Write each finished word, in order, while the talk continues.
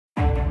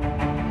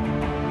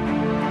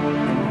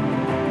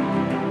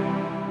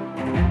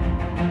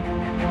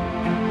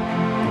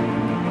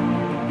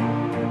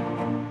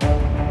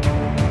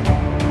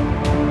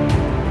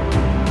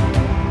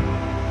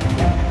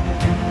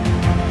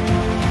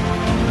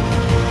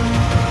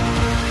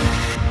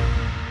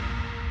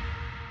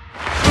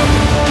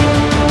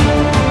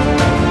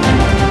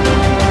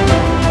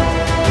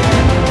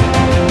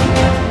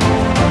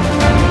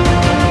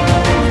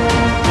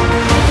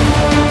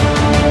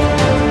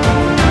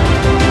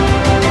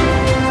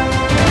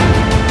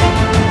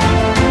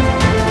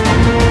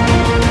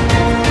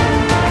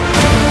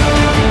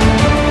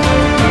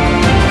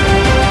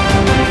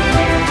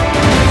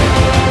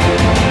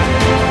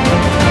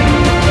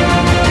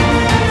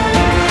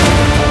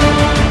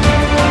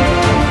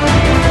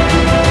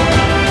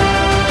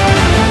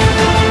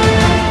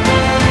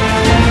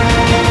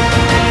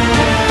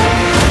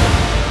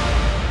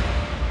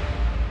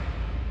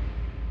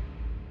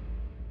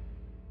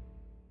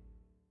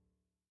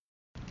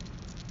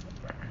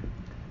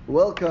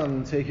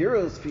Welcome to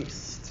Heroes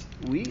Feast.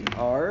 We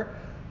are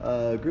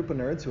a group of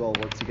nerds who all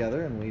work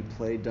together and we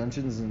play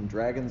Dungeons and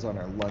Dragons on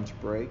our lunch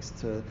breaks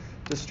to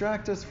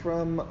distract us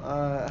from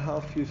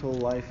how futile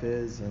life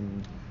is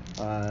and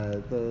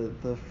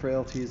the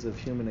frailties of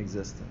human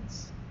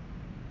existence.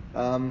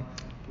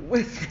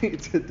 With me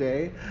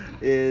today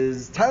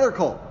is Tyler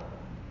Cole.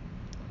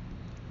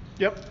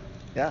 Yep.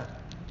 Yeah.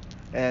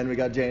 And we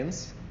got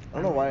James. I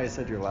don't know why I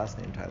said your last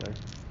name, Tyler.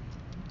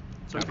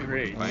 So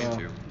great.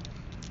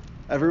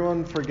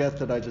 Everyone forget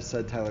that I just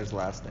said Tyler's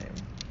last name.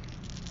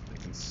 They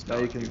can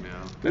stalk you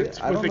now. That's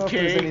I don't with know a if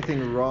there's K,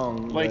 anything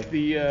wrong like with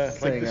the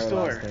saying our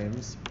store. last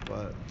names,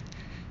 but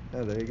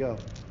yeah, there you go.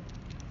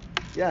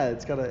 Yeah,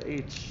 it's got an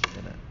H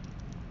in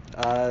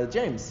it.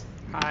 James.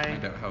 We can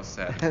find out how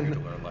sad and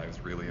futile our lives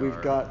really are.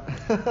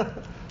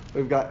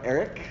 We've got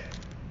Eric.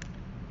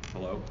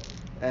 Hello.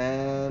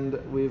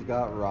 And we've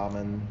got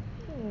Ramen.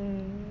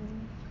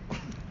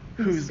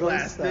 Who's so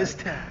last sad. this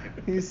time?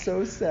 He's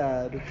so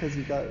sad because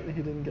he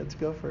didn't get to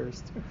go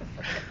first.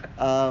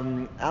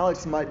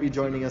 Alex might be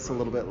joining us a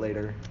little bit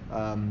later,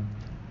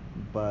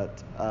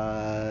 but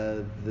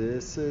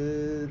this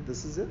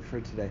is it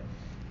for today.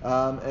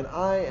 And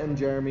I am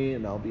Jeremy,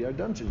 and I'll be our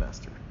dungeon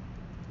master.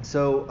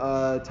 So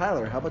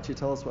Tyler, how about you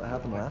tell us what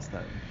happened last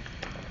time?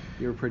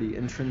 You were pretty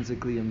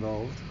intrinsically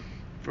involved.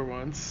 For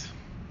once.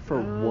 For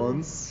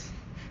once.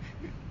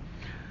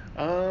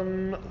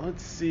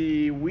 Let's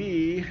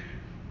see.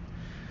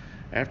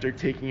 After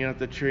taking out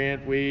the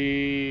Trant,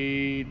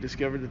 we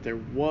discovered that there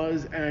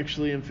was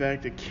actually, in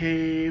fact, a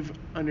cave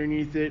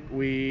underneath it.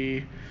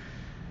 When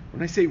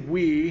I say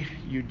we,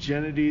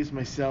 Eugenides,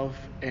 myself,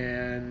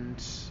 and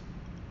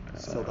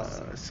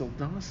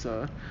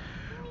Sildasa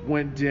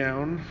went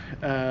down,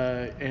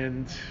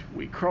 and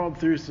we crawled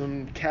through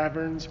some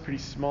caverns, pretty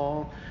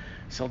small.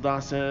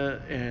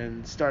 Sildasa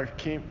and Starf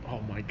came.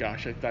 Oh my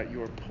gosh, I thought you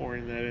were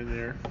pouring that in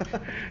there.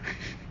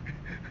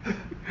 I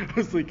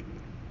was like...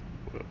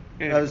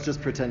 I was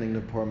just pretending to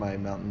pour my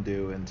Mountain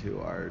Dew into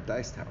our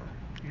dice tower.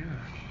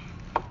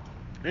 Yeah.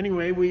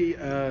 Anyway,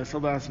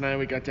 Sildasa and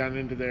I got down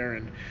into there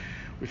and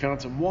we found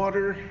some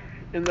water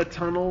in the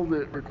tunnel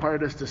that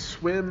required us to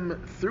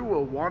swim through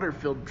a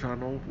water-filled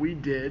tunnel. We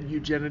did.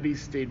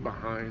 Eugenides stayed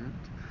behind.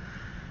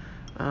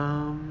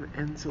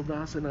 And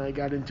Sildasa and I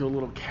got into a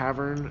little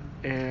cavern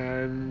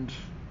and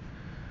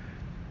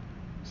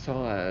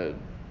saw a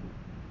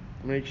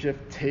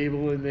makeshift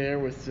table in there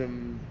with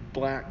some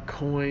black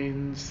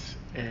coins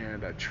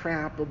and a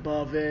trap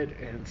above it,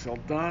 and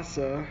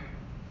Sildasa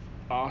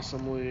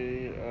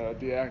awesomely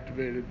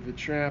deactivated the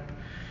trap.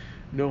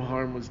 No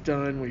harm was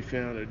done. We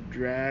found a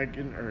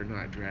dragon, or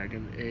not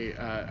dragon, I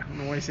don't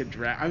know why I said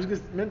dragon. I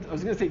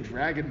was gonna say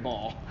Dragon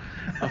Ball.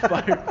 A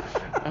fire.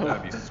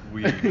 That'd be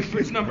sweet.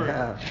 Which number?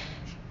 Yeah.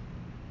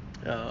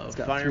 It's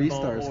got Fireball 3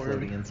 stars orb.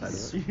 floating inside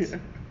of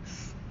it.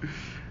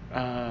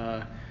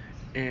 Yeah.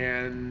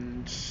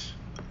 And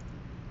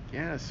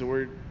yeah,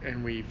 so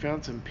we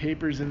found some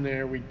papers in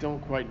there. We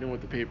don't quite know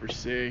what the papers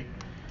say.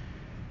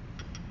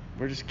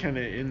 We're just kind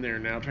of in there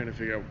now, trying to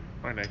figure out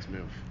our next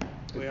move.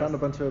 We found a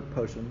bunch of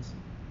potions.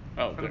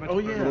 Oh,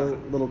 yeah.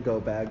 Little go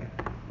bag.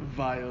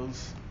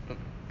 Vials of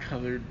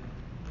colored.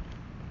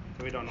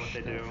 We don't know what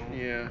they do.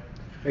 Yeah.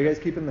 Are you guys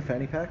keeping the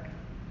fanny pack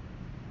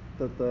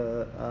that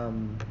the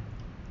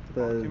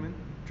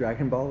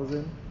Dragon Ball was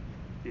in?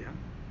 Yeah.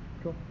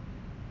 Cool.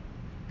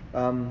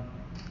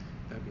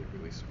 That'd be a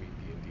really sweet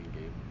D&D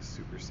game.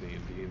 Super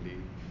Saiyan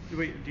D&D.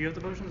 Wait, do you have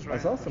the potions? I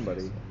saw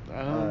somebody.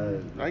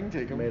 I can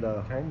take them. Made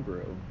a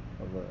homebrew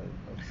of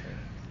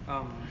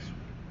something.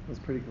 It was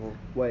pretty cool.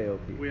 Way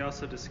OP. We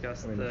also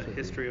discussed the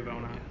history of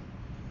Ona.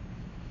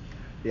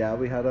 Yeah,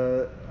 we had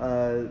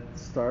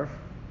Starf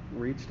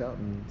reached out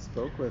and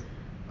spoke with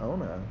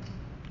Ona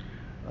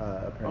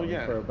apparently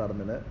for about a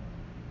minute.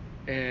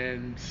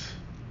 And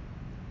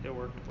it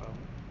worked well.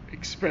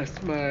 Expressed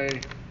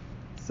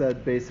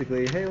said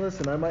basically, hey,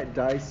 listen, I might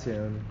die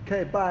soon.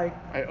 Okay, bye.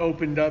 I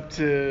opened up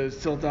to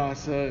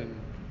Sildasa and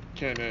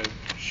kind of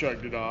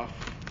shrugged it off.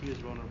 He is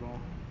vulnerable.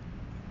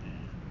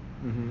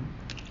 Mm-hmm.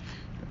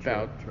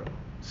 About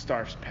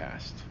Starf's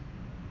past.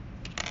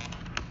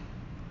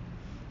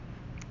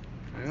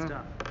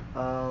 Yeah.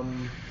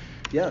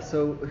 Yeah.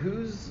 So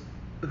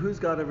who's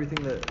got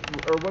everything or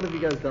what have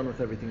you guys done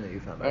with everything that you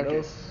found?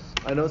 Okay.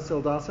 I know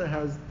Sildasa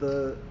has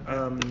the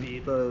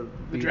bead. the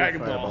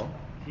Dragon fireball. Ball.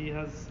 He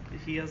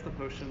has the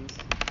potions,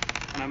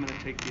 and I'm gonna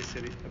take the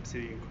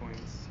obsidian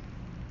coins.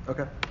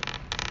 Okay.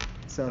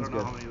 Sounds I don't good.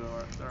 know how many there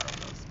are of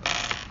those, but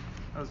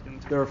I was gonna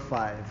take. There are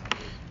 5.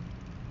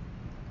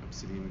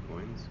 Obsidian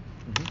coins.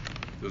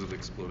 Mm-hmm. Those are the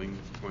exploding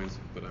coins,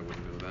 but I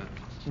wouldn't know that.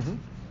 Mm-hmm.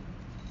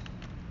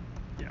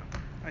 Yeah,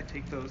 I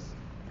take those.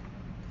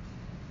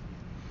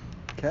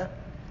 Okay.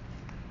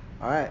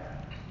 All right.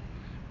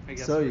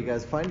 So you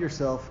guys find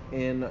yourself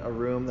in a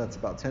room that's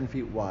about 10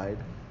 feet wide,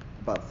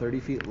 about 30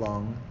 feet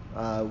long.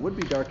 Would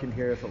be dark in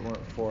here if it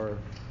weren't for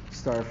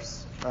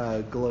Starf's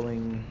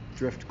glowing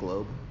drift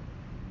globe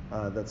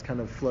that's kind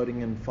of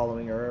floating and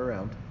following her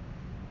around.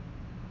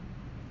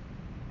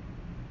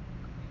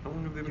 How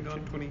long have they been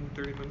gone? 20,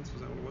 30 minutes?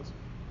 Was that what it was?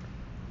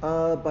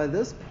 By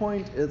this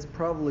point, it's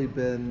probably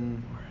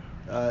been,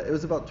 it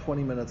was about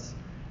 20 minutes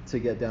to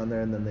get down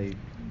there, and then they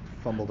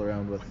fumbled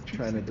around with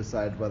trying to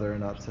decide whether or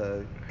not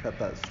to cut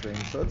that string.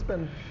 So it's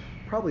been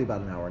probably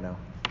about an hour now.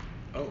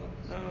 Oh.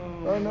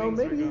 Oh, no, wings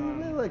are maybe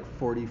gone. like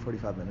 40,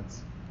 45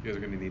 minutes. You guys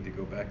are going to need to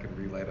go back and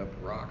relight up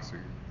rocks,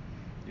 or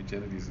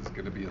Eugenides is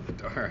going to be in the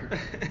dark.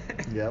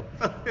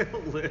 Yep.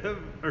 It'll live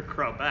or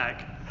crawl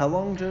back. How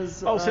long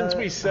does? Oh, since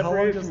we how long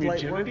separated does from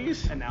light work?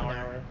 Eugenides? An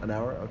hour. An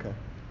hour. Okay.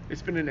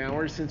 It's been an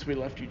hour since we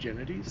left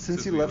Eugenides? Since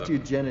Since you we left left.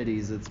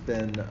 Eugenides, it's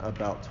been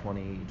about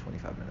 20,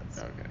 25 minutes.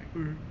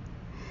 Okay.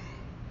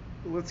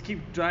 Let's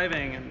keep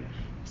driving and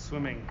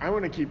swimming. I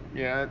want to keep,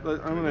 yeah, I'm You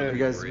going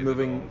guys Worried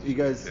moving? at all, You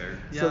guys? just care.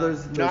 So Yeah.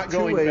 there's Not two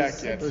going ways.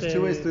 back yet. There's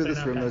two ways through Say this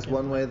not room. back There's yet.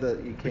 one way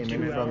that you came in 2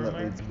 from hour that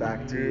mark? leads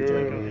back to Yeah.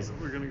 Eugenides,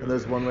 We're gonna go and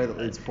there's there. one way that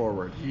leads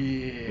forward.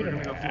 Yeah. We're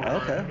gonna go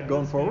forward. Okay,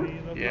 going forward.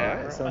 Yeah.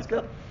 All right, sounds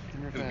good.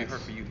 It'll be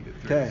hard for you to get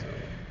through. Okay. So.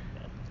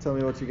 Tell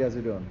me what you guys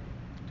are doing.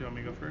 Do you want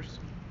me to go first?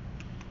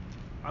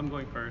 I'm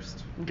going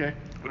first. Okay.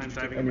 And I'm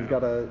diving And in. you've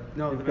got a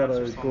No, you've the got maps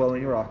a are still on the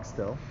glowing table. rock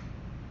still.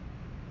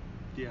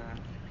 Yeah.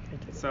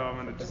 Okay, So I'm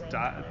gonna just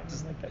dive. and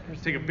Just like that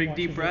person take a big watches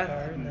deep the breath car,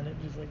 and and then it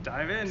just like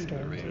dive in.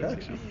 storms Range. it.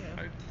 Gotcha.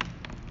 Yeah.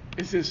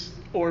 Is this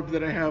orb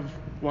that I have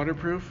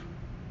waterproof?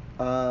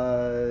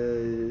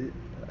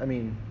 I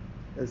mean,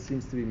 it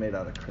seems to be made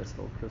out of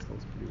crystal.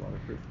 Crystal's pretty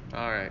waterproof.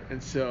 All right.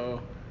 And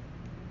so,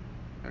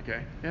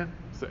 okay. Yeah.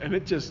 So, and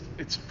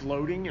it's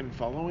floating and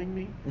following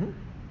me? Mhm.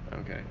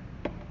 Okay.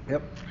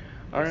 Yep.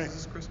 All right. Is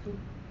this crystal?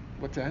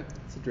 What's that?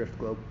 It's a drift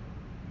globe.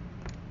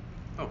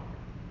 Oh.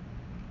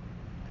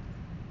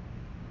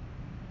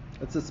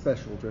 It's a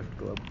special drift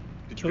globe.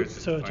 Did So- you guys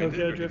just so find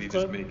Tokyo it, or did Drift he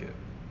Club? just make it?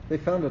 They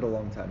found it a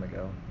long time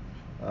ago.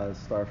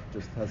 Starf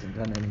just hasn't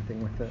done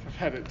anything with it. I've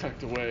had it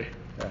tucked away.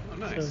 Yeah. Oh,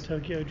 nice. So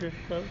Tokyo Drift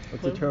Club.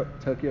 It's a Club?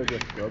 Tokyo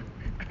drift globe.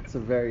 It's a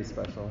very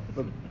special,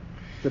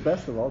 the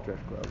best of all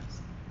drift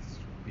globes.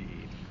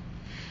 Sweet.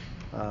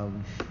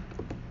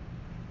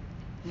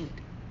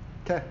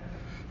 Okay.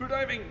 We're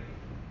diving.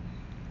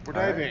 We're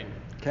diving.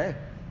 Okay.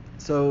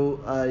 So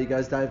you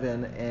guys dive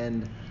in,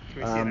 and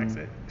Can we see an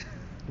exit?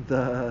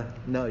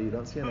 No, you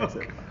don't see an Oh,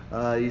 exit.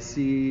 You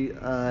see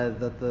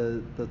that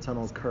the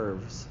tunnel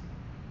curves,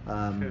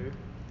 Okay.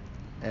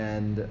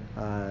 and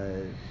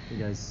you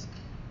guys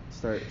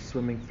start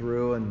swimming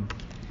through, and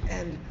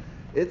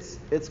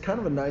it's kind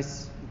of a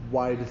nice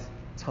wide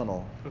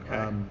tunnel.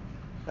 Okay.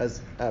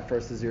 As at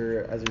first as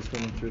you're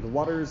swimming through, the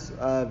water's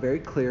very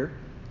clear,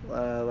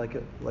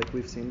 like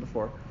we've seen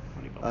before.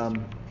 20 bubbles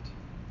left.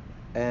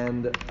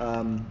 And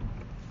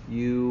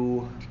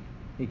you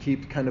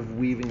keep kind of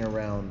weaving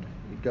around.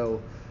 You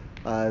go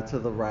to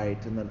the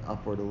right and then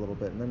upward a little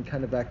bit, and then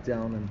kind of back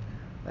down,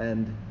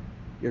 and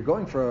you're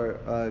going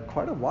for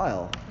quite a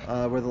while.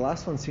 Where the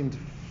last one seemed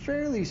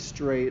fairly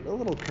straight, a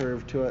little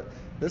curve to it.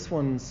 This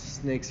one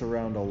snakes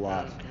around a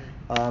lot.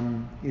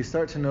 You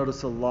start to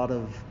notice a lot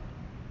of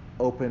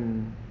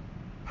open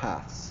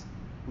paths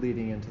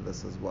leading into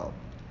this as well.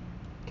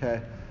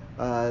 Okay,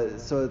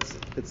 so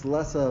it's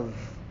less of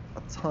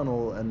a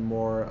tunnel and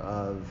more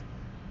of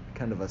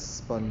kind of a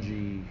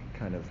spongy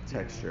kind of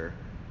texture.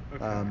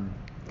 Okay.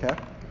 Okay.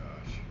 Gosh.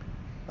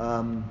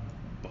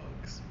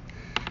 Bugs.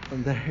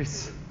 And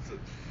there's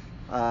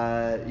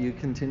you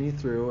continue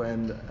through,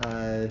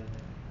 and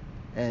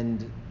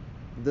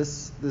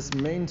this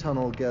main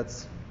tunnel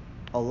gets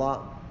a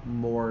lot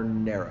more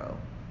narrow,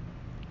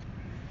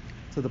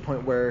 to the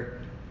point where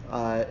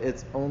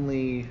it's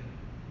only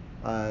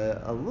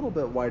a little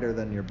bit wider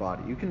than your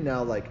body. You can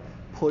now like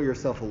pull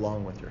yourself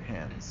along with your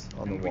hands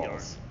on And the we are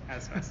walls.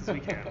 as fast as we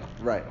can.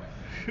 Right.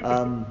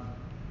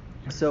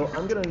 So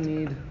I'm gonna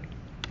need.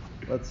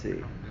 Let's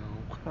see.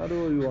 How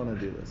do we want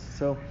to do this?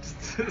 So,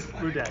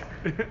 We're dead.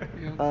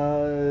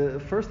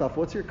 first off,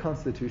 what's your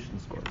Constitution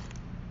score?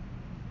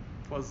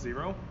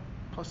 +0.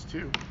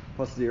 +2.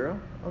 +0.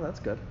 Oh,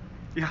 that's good.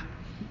 Yeah.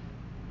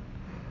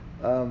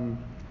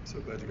 So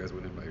glad you guys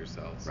went in by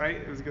yourselves. Right.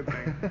 It was a good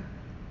thing.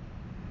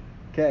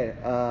 Okay,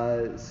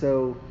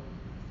 so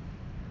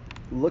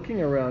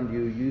looking around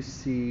you, you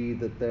see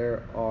that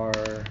there are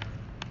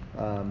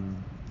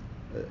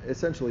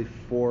essentially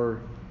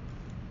 4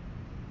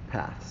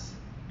 paths.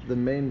 The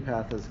main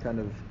path is kind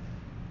of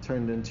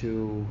turned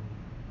into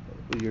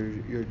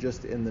you're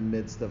just in the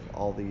midst of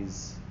all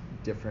these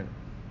different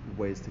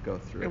ways to go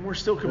through. And we're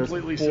still There's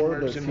completely 4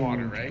 submerged that in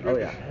water, seem- right? Oh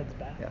yeah. Heads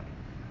back. Yeah.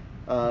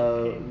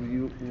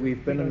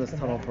 We've been in this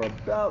tunnel for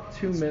about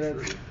 2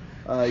 minutes.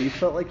 You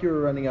felt like you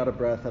were running out of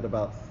breath at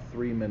about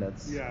 3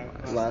 minutes Yeah,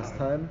 last last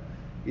time.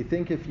 You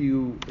think if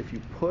you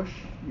push,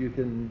 you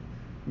can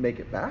make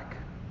it back.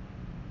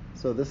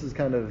 So this is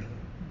kind of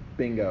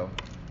bingo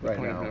right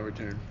Point now. of no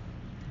return.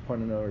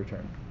 Point of no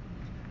return.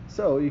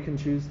 So you can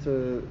choose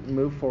to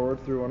move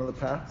forward through one of the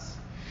paths,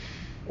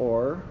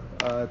 or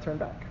turn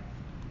back.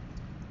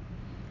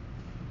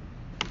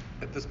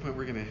 At this point,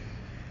 we're gonna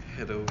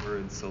head over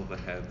and sell the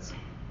heads.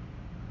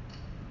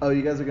 Oh,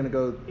 you guys are gonna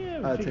go Yeah,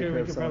 we take figure care we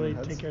of could some probably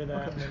heads? take care of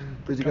that. Okay. And then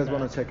Did you come guys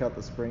want back. to check out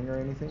the spring or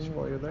anything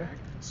while you're there?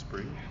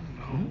 Spring?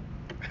 No.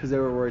 Because they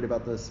were worried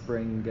about the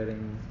spring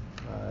getting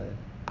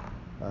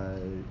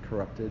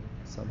corrupted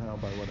somehow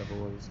by whatever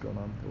was going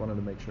on. They wanted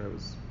to make sure it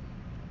was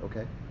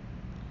okay.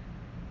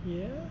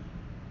 Yeah.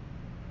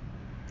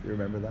 You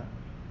remember that?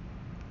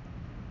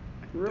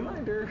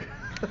 Reminder.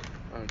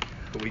 Okay.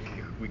 But we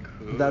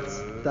could.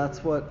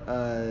 That's what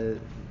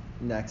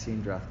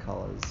Naxine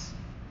Drathkala's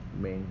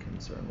main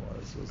concern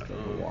was that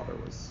the water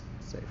was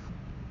safe.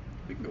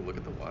 We can go look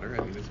at the water.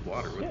 I mean, it's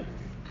water. What- Yeah.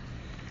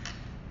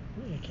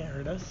 Yeah, it can't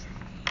hurt us.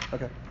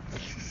 Okay.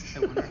 I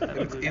wonder if that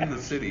It's blue in the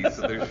potion city, is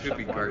so there should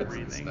be water guards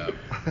and breathing.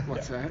 stuff.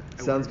 What's that?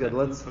 I Sounds wonder if good. that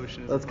blue Let's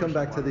potion is a let's come potion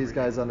back of to water these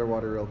guys breathing.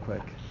 underwater real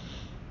quick.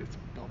 It's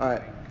All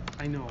right.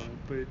 I know,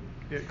 but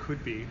it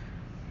could be.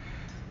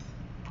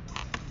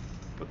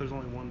 But there's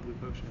only one blue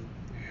potion.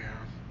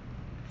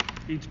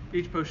 Yeah.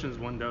 Each potion is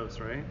one dose,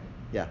 right?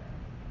 Yeah.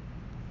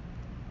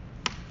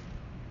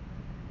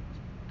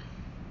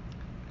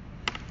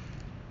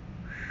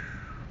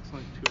 It's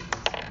only two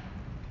of us.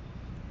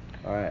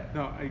 All right.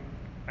 No,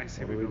 I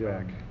say What are we we go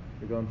doing? back.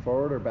 We're going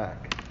forward or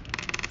back?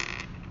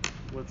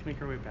 Let's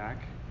make our way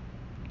back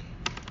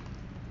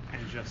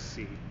and just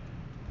see.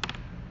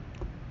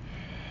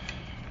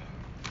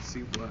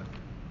 See what?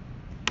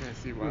 Yeah,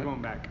 see We're what?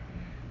 going back.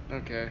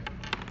 Okay.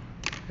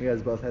 You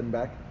guys both heading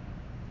back?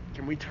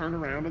 Can we turn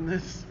around in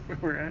this where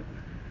we're at?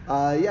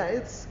 Yeah,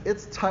 it's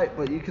tight,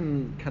 but you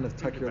can kind of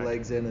tuck Get your back.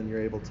 legs in and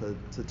you're able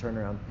to turn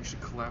around You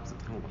should collapse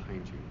the tunnel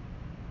behind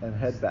you. and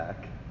head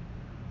back.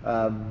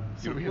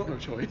 So we have no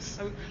choice.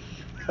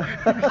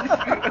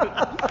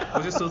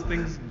 Well, just so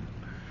things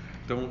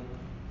don't.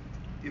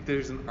 If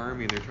there's an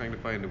army and they're trying to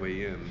find a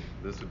way in,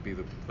 this would be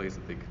the place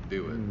that they could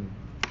do it. Mm.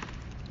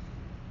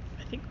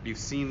 I think You've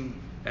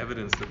seen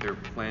evidence that they're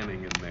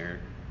planning in there,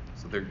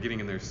 so they're getting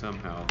in there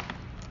somehow.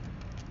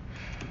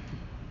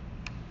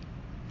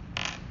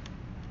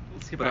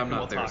 Let's get But back I'm and not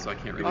we'll there, talk. so I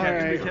can't We really can't,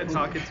 Alright. we can't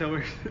talk until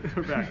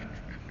we're back.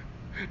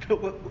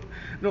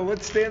 No,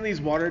 let's stay in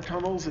these water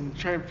tunnels and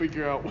try and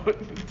figure out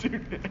what to do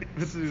next.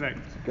 This is next.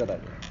 Good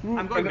idea.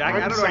 I'm going And back.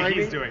 I don't know what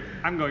he's signing- doing.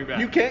 I'm going back.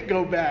 You can't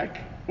go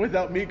back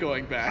without me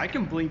going back. I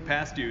can blink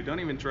past you. Don't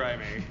even try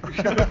me.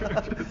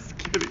 Just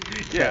kidding.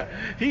 Yeah,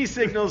 he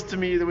signals to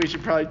me that we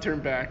should probably turn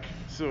back.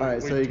 So All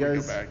right, we so you can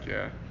guys, go back.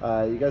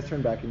 Yeah. you guys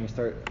turn back and you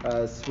start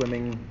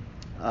swimming,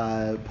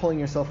 pulling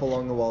yourself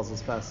along the walls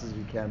as fast as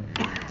you can.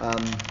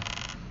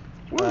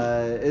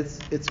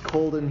 It's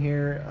cold in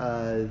here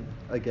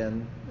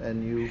again,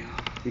 and you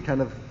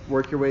kind of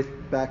work your way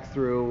back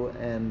through,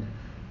 and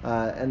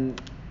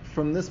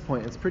from this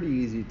point, it's pretty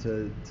easy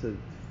to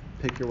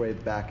pick your way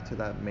back to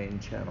that main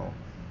channel.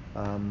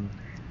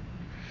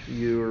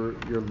 Your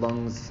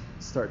lungs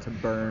start to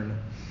burn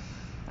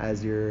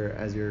as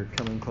you're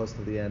coming close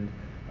to the end,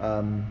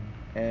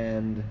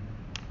 and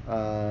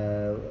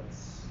let's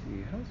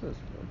see, how does this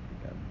work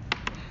again?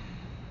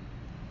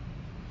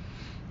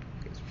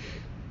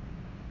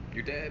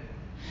 You're dead.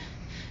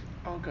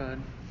 All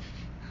good.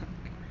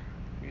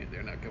 Yeah,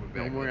 they're not coming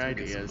No back. more Let's go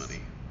get ideas. some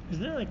money.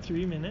 isn't it like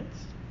 3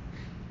 minutes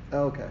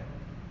Oh, okay.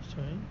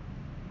 swimming?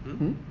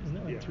 Hmm? Isn't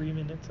it like Yeah. 3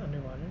 minutes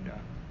underwater? Yeah.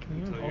 Can we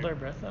even Until hold you- our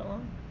breath that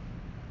long?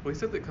 Well, he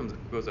said that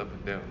goes up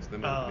and down, so they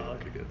might be able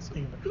to get some.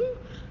 Think about it.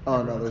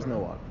 Oh no, there's no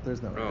water.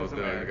 There's no water. Oh, Doesn't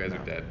no, matter. you guys No.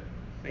 are dead.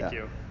 Thank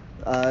Yeah.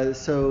 you.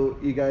 So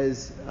you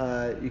guys,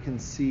 you can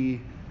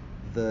see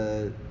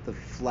the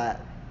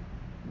flat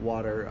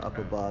water up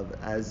above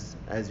as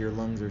your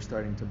lungs are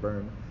starting to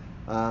burn,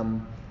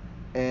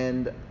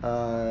 and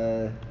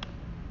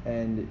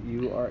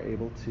you are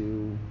able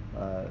to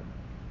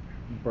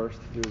burst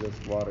through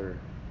this water,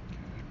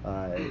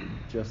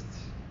 just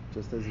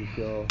as you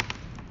feel,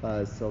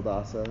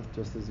 Sildasa,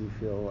 just as you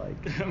feel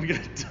like I'm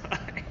gonna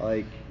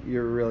die.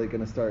 you're really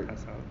gonna start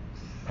Pass out.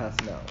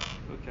 passing out.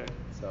 Okay.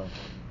 So.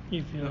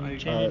 You feel No, I-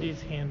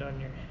 Chanity's hand on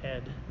your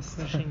head,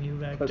 pushing you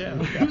back Pushing down.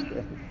 you back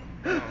down.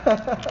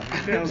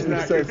 Now's You're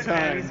not so your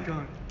sad. He's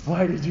gone.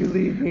 Why did you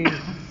leave me?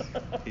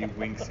 He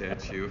winks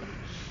at you.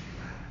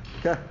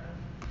 Okay.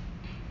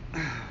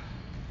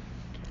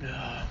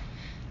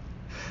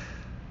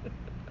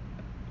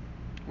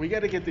 We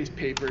got to get these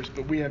papers,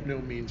 but we have no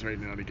means right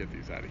now to get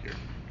these out of here.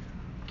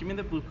 Give me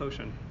the blue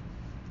potion.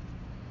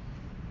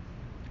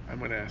 I'm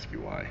going to ask you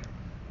why.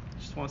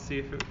 Just want to see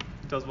if it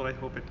does what I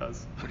hope it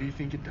does. What do you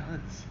think it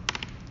does?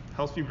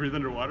 Helps me breathe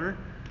underwater.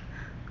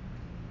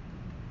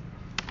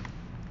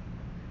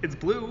 It's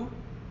blue.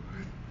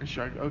 A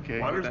shark. Okay.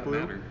 Why would Water's that blue.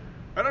 matter?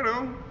 I don't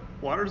know.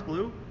 Water's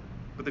blue.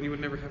 But then you would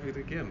never have it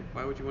again.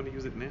 Why would you want to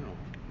use it now?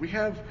 We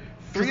have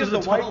Just three of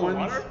there's the a white tunnel of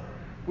ones. water?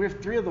 We have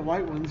three of the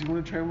white ones. You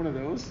want to try one of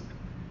those?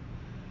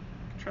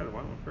 Try the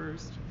white one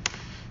first.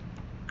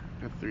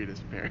 The three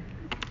disappearing.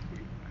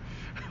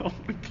 Oh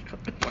my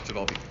god. Watch it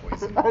all be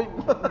poison.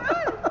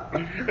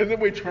 And then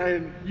we try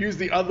and use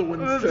the other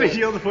ones To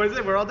heal the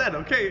poison, we're all dead.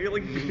 Okay.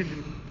 Like.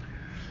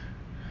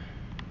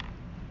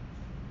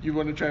 You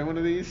want to try one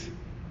of these?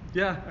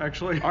 Yeah,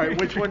 actually. All right,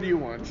 which one do you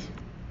want?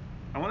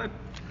 I want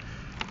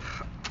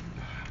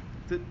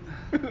to.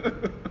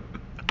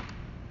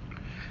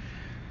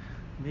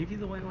 Maybe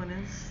the white one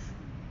is.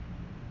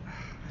 I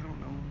don't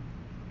know.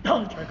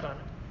 Oh, Draconic.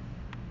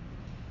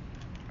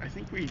 I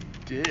think we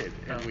did,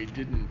 and we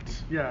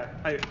didn't. Yeah,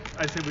 I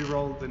said we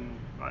rolled, and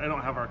I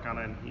don't have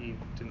Arcana, and he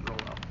didn't roll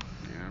well.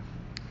 Yeah.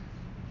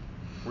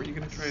 Weren't you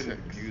gonna try to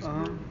Six. use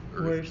more Earth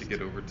to Worst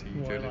get over to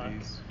warlock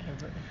Eugenides?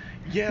 ever.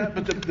 Yeah,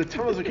 but the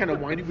tunnels are kind of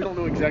windy. We don't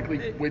know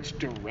exactly which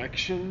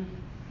direction.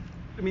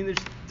 I mean, there's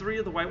 3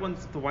 of the white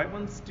ones. The white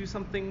ones do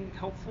something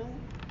helpful.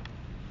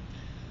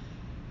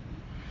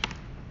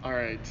 All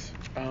right.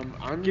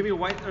 I'm. Give me a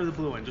white or the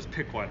blue one. Just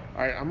pick one.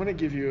 All right. I'm gonna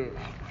give you.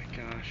 Oh my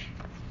gosh.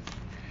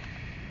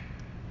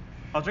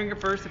 I'll drink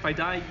it first. If I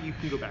die, you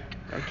can go back.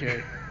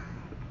 Okay.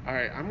 All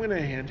right. I'm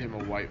gonna hand him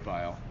a white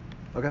vial.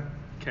 Okay.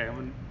 Okay,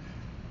 I'm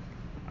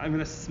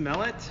gonna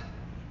smell it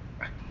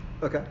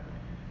Okay.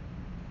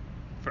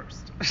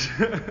 first.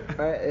 All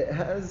right. It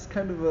has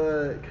kind of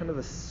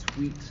a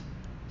sweet,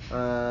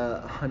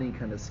 honey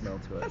kind of smell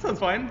to it. That sounds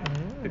fine.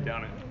 I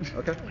down it.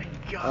 Okay.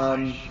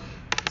 Gosh.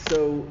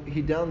 So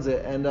he downs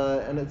it, and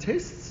it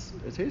tastes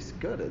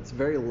good. It's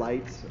very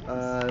light,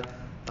 and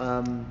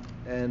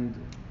and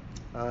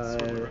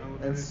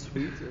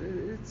sweet.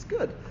 It's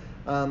good.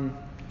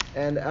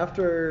 And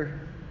after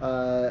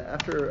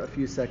a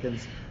few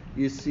seconds,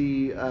 you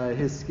see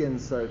his skin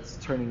starts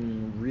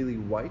turning really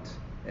white,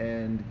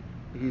 and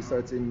he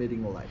starts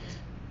emitting light.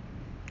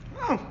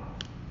 Oh,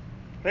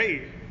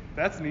 hey,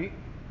 that's neat.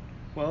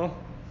 Well,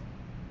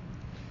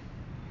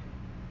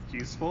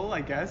 useful,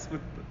 I guess,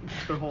 with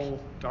the whole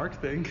dark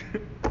thing.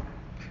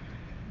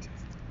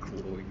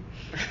 Glowing.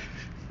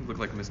 Look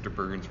like Mr.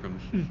 Burns from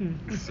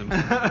The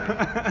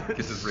Simpsons.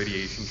 Gets his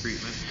radiation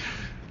treatment.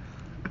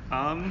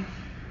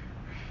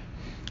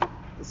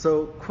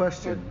 So,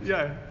 question: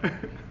 Yeah.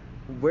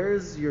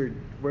 Where's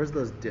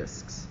those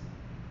discs?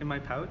 In my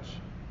pouch.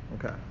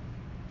 Okay,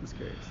 just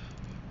curious.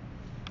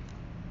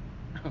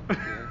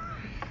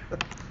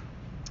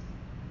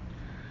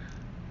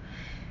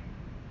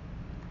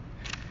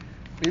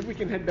 Maybe we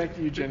can head back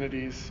to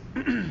Eugenides.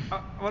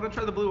 I want to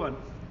try the blue one.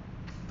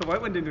 The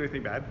white one didn't do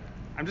anything bad.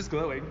 I'm just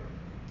glowing.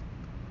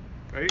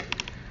 Right?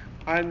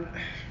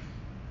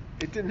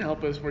 It didn't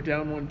help us. We're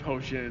down 1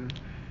 potion.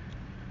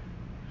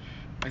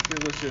 I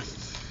think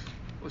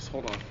let's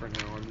hold off for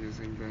now on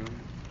using them.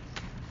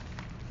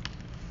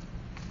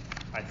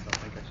 I still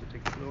think I should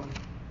take the blue one.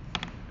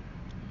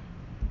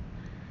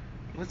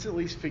 Let's at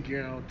least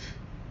figure out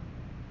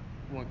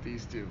what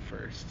these do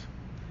first.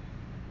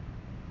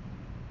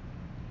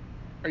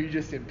 Are you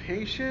just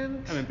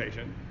impatient? I'm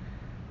impatient.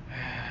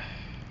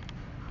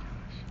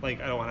 Like,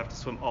 I don't want to have to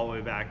swim all the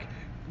way back,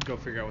 go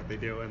figure out what they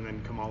do, and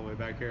then come all the way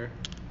back here.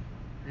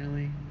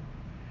 Really?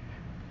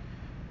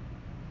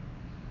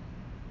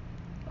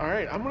 All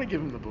right, I'm gonna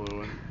give him the blue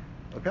one.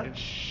 Okay. And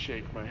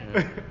shake my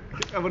head.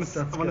 I want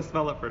Sounds to good.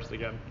 smell it first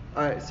again.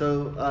 All right,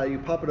 so you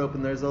pop it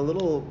open. There's a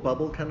little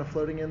bubble kind of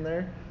floating in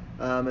there.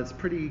 It's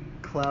pretty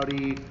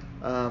cloudy,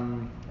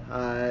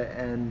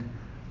 and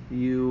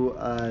you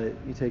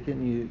take it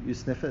and you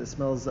sniff it. It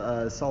smells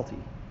salty.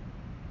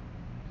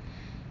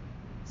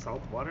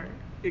 Salt water?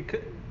 It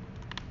could.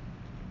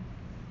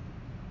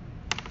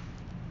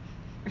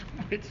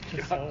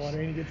 Just salt water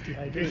and he gets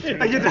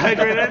dehydrated. I get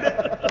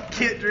dehydrated.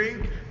 Can't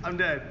drink. I'm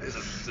dead. This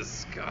is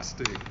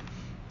disgusting.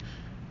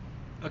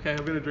 Okay,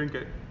 I'm gonna drink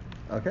it.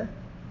 Okay.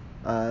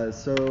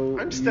 So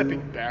I'm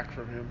stepping back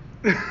from him.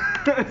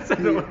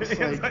 Send He, away.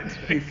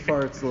 he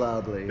farts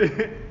loudly.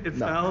 It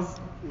No. smells.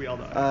 We all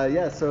die.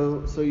 Yeah.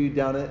 So you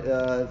down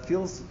it.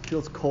 Feels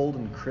cold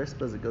and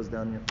crisp as it goes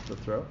down the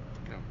throat.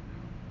 No.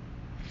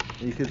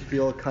 You could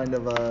feel kind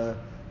of a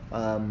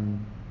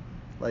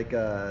like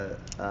a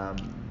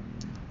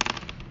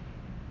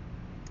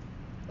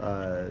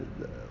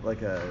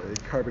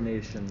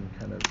carbonation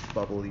kind of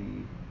bubbly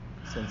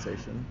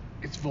sensation.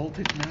 It's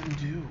Voltage Mountain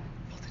Dew.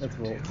 That's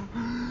Volt.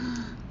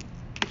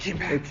 It came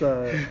back.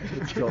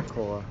 It's Jolt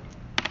Cola.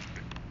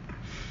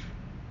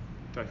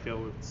 Do I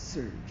feel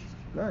Surge.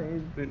 No,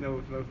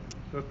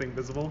 nothing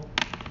visible?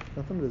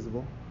 nothing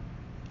visible.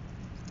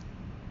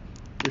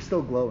 You're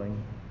still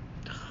glowing.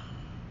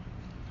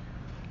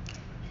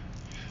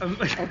 I'm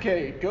like,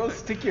 Okay, go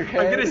stick your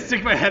head. I'm gonna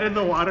stick my head in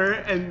the water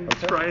and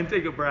Okay. try and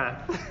take a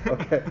breath.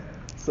 Okay.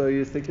 So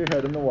you stick your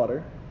head in the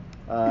water,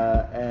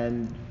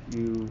 and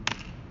you.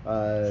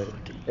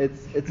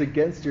 It's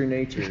against your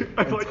nature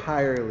I'm like-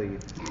 entirely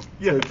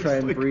Yeah, to it's try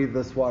and like- breathe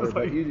this water, it's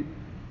but like-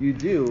 you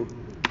do,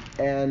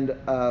 and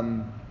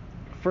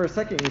for a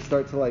second you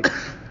start to like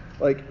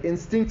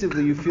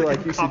instinctively you feel like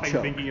you should Coughing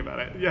choke, thinking about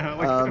it. Yeah.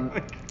 Like, Um,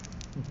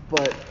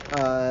 but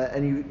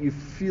and you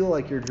feel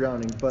like you're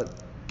drowning, but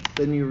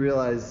then you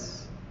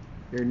realize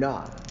you're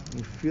not.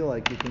 You feel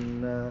like you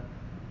can,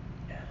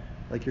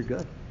 like you're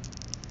good.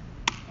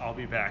 I'll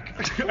be back.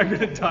 I'm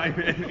gonna dive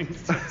in. And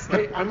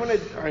Hey, all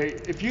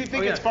right, if you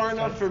think Oh, yeah. it's far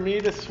enough for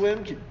me to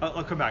swim,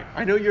 I'll come back.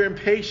 I know you're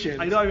impatient.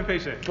 I know I'm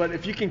impatient. But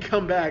if you can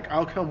come back,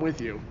 I'll come with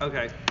you.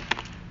 Okay.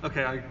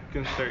 Okay, I'm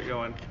gonna start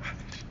going.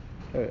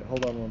 All right,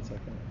 hold on one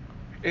second.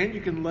 And you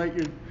can light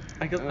your...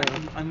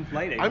 I'm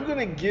lighting. I'm going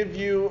to give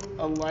you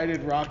a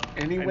lighted rock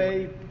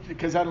anyway,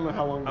 because I don't know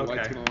how long the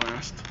light's Okay. going to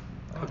last.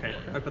 Okay,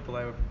 I put the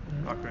live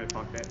rock in my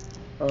pocket.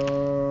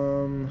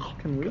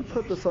 Can we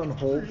put this on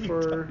hold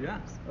for Yeah.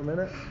 a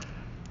minute?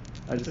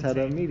 I just had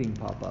a meeting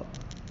pop up.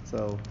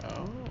 So,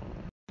 Oh.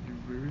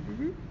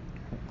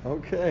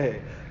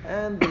 okay.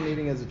 And the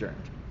meeting is adjourned.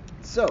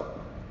 So,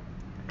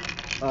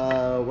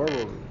 where were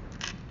we?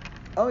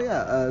 Oh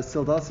yeah,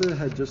 Sildasa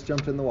had just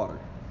jumped in the water.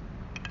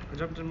 I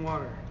jumped in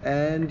water.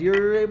 And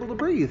you're able to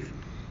breathe.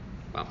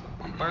 Bum,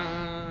 bum,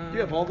 bum. You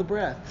have all the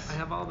breaths. I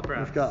have all the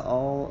breaths. You've got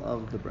all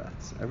of the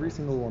breaths. Every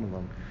single one of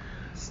them.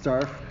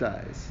 Starf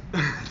dies.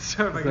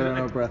 So if I There get- are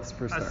no I- breaths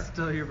per I star.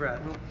 still your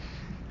breath.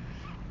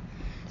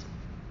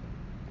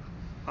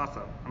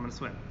 Also, I'm gonna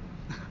swim.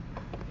 Okay.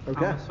 I'm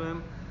gonna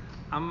swim.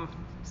 I'm gonna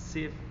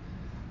see if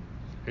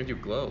And you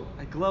glow.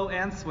 I glow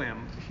and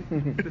swim.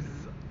 This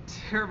is a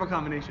terrible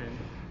combination.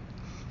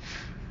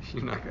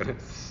 You're not gonna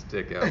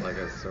stick out like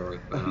a sore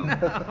thumb.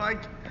 No,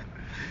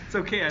 it's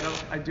okay.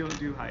 I don't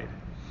do hide.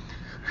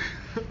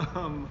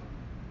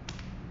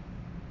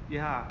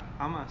 Yeah,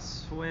 I'm gonna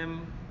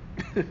swim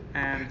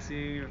and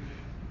see,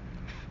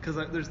 because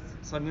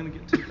so I'm gonna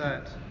get to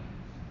that.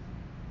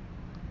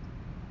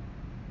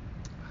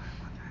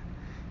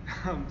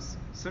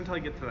 So until I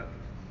get to that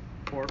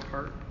four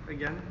part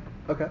again,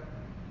 Okay.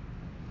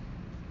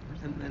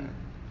 and then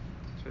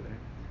it's right there.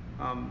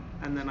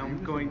 And then I'm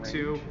within going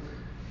to range?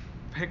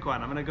 pick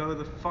one. I'm gonna go to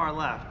the far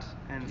left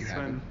and You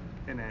swim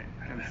in it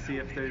and see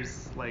if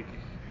there's like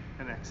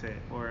an exit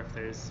or if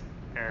there's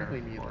air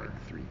Probably need or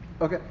like 3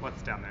 people. Okay.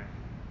 what's down there.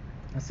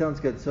 That sounds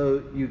good.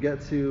 So you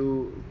get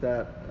to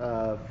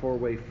that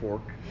four-way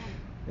fork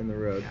in the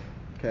road.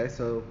 Okay,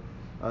 so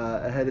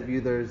ahead of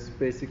you there's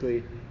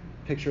basically,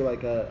 picture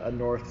like a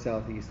north,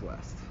 south, east,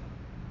 west.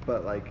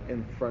 But like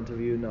in front of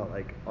you, not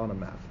like on a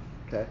map.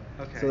 Okay?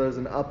 Okay. So there's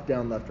an up,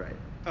 down, left, right.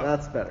 Oh.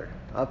 That's better.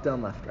 Up,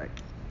 down, left, right.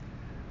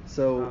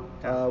 So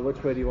Up, down.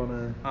 which way do you want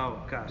to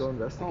Oh gosh. go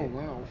investigate? Oh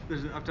wow.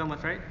 There's an up, down,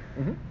 left, right.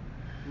 Mm-hmm.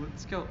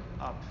 Let's go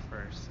up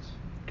first.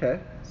 Okay,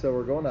 so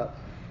we're going up.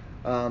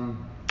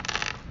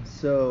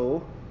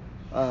 So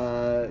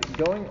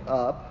going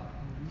up,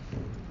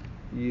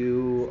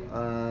 you I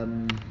got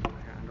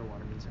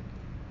underwater music.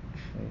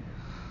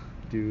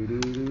 do do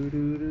do do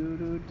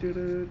do do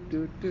do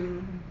do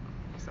do.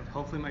 Except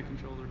hopefully my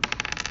controller.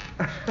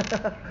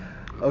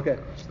 Okay.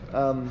 First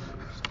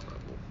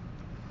level.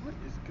 What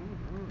is going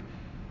on?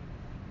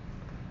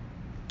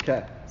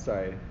 Okay.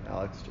 Sorry,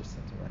 Alex just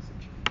sent a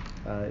message.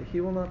 He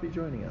will not be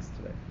joining us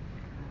today.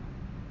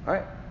 All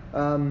right.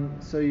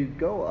 So you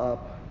go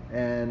up,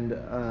 and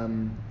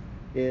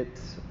it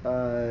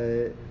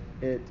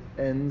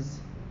ends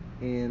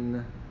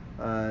in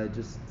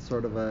just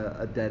sort of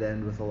a dead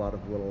end with a lot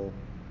of little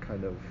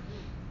kind of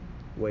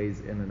ways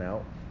in and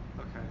out.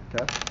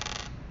 Okay. Okay.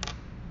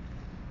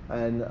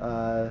 And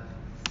The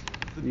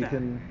you back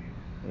can,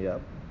 way.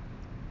 yep.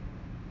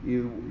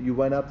 You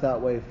went up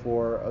that way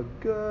for a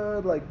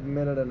good like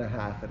minute and a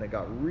half, and it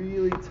got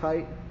really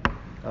tight.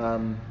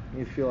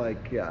 You feel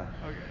like, yeah,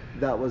 Okay.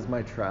 that was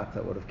my trap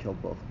that would have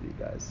killed both of you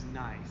guys.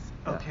 Nice.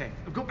 Yeah. Okay.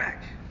 Go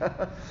back.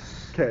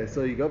 Okay,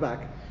 so you go back,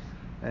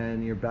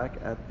 and you're back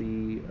at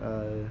the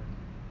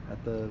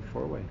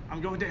four-way.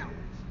 I'm going down.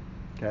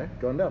 Okay,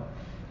 going down.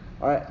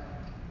 All right.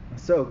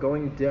 So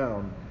going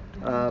down,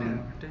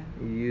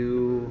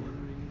 you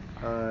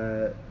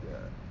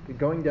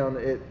going down.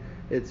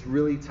 It's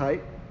really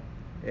tight,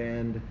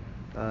 and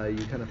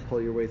you kind of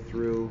pull your way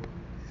through,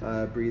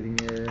 breathing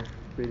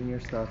your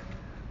stuff,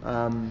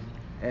 and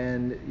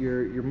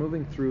you're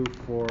moving through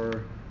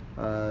for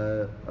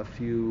a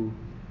few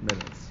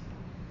minutes,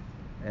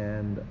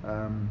 and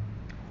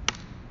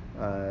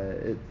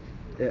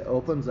it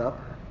opens up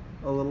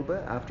a little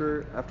bit.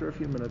 After a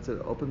few minutes,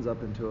 it opens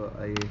up into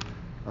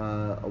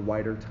a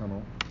wider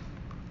tunnel.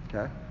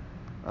 Okay,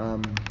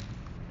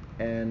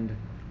 and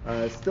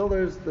still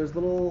there's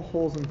little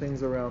holes and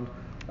things around.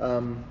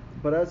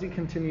 But as you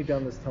continue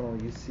down this tunnel,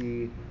 you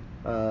see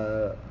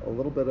a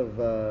little bit of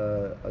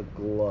a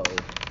glow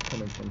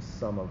coming from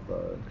some of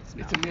the.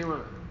 It's a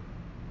mirror.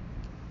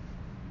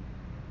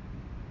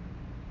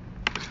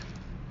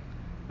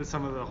 There's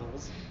some of the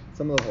holes.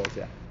 Some of the holes,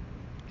 yeah.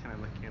 Can I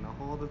look in a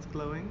hole that's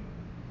glowing?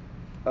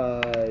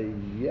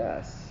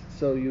 Yes.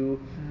 So you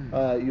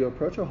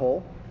approach a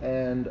hole,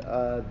 and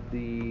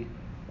the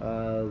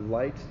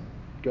light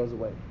goes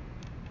away.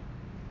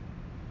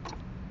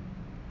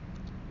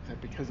 Is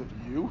that because of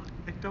you?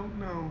 I don't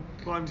know.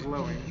 Well, I'm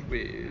glowing.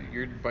 Wait,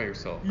 you're by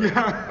yourself, right?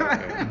 Yeah.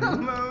 Okay.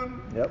 I'm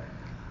alone. Yep.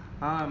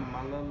 I'm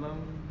all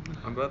alone.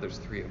 I'm glad there's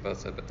 3 of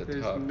us up at the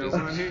There's top. no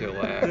Just one here.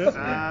 chillax.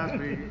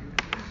 Happy.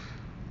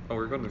 Oh,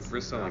 we're going to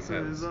Bristol like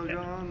Glasses that. are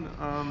gone.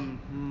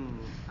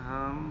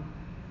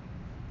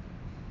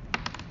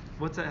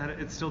 What's ahead?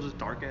 It's still just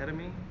dark ahead of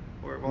me,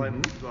 or while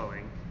I'm Mhm.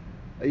 glowing.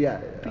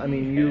 Yeah. I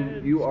mean,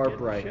 you are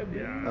bright.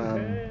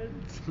 Yeah.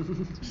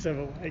 Just have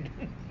a wagon.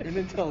 You're an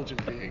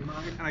intelligent being.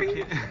 And I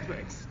can't.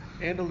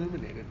 And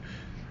illuminated.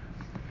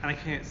 And I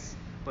can't.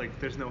 Like,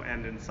 there's no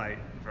end in sight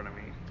in front of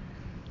me.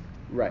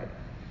 Right.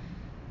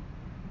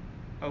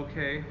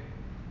 Okay.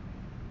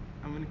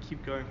 I'm gonna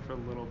keep going for a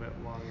little bit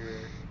longer.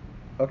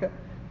 Okay.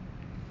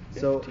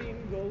 So 15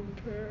 gold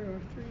per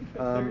or 3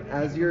 for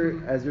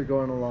as you're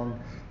going along,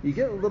 you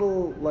get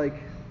little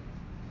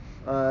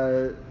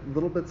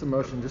little bits of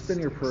motion just in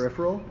your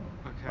peripheral.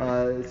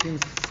 Okay. It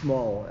seems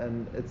small,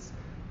 and it's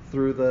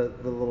through the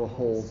little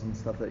holes and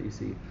stuff that you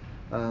see,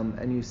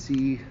 and you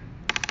see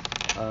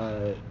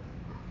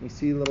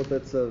little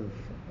bits of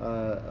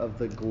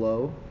the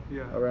glow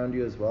Yeah. around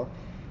you as well.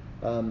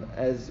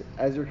 As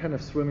you're kind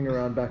of swimming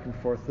around back and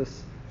forth,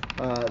 this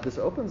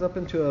opens up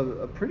into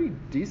a pretty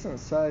decent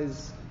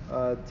size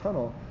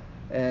tunnel,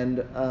 and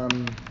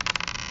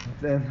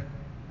then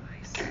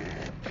nice,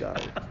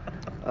 got it.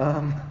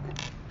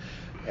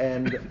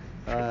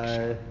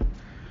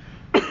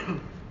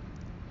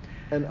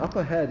 And up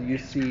ahead you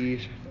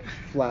see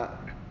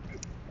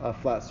a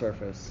flat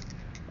surface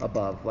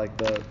above, like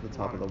the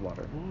top of the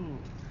water. Ooh.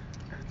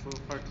 It's a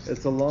little far to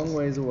It's a long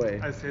ways away.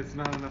 I say it's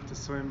not enough to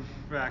swim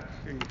back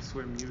and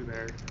swim you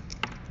there.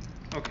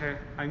 Okay,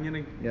 I'm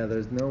gonna. Yeah,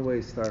 there's no way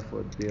Starf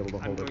would be able to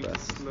I'm hold going it to back.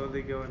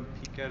 slowly go and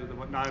peek out of the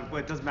water. No,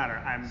 it doesn't matter.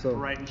 I'm So-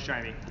 bright and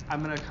shiny.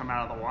 I'm gonna come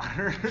out of the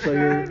water. So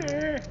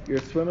you're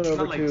swimming over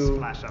not like to.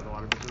 splash out of the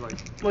water, but just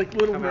like Like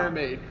Little come out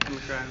Mermaid. on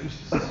the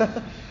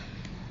ground.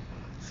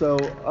 So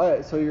all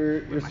right, so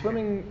you're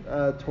swimming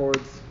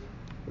towards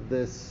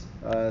this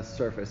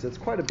surface. It's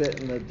quite a bit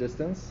in the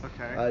distance.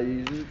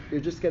 Okay. You're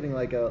just getting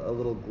like a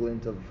little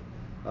glint of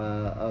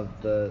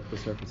the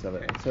surface of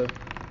it. So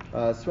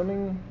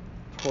swimming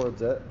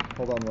towards it.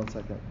 Hold on one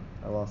second.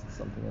 I lost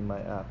something in my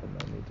app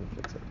and I need to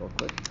fix it real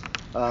quick.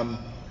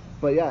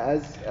 But yeah,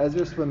 as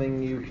you're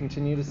swimming, you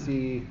continue to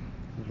see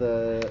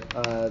the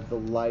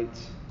light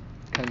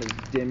kind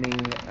of dimming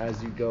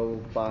as you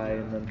go by,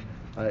 and then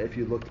if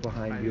you looked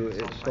behind you,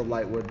 the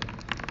light would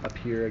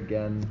appear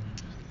again.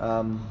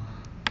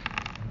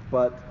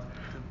 But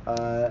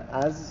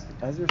as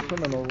you're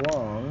swimming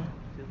along,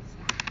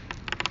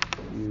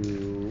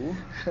 you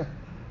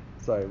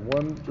sorry,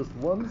 just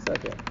one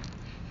second.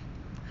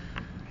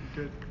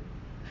 Good.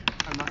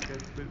 I'm not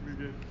good, but we're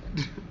good.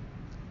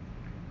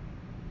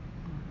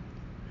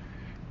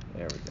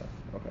 There we go.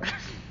 Okay.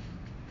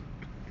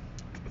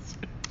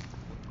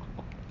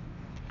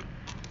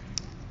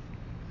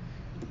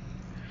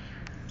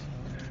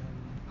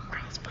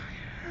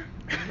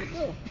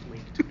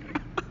 Link to me.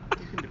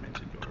 You can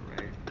dimension door,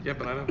 right? Yeah,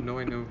 but I don't know.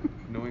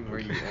 Knowing where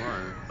you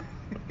are.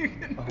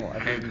 Oh, I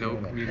have no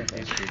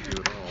communication with you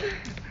at all.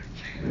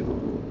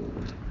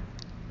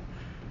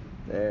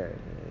 There it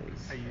is.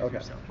 I use Okay.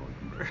 your cell phone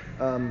number.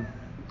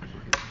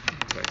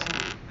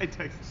 I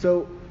text.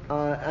 So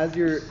as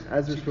you're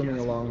swimming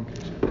along,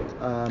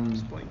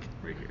 Just blank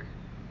right here.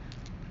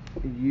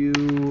 you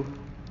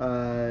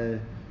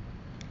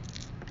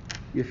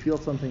feel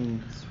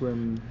something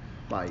swim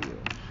by you,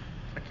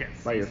 I can't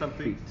by see your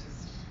something. feet.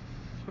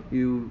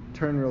 You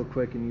turn real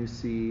quick and you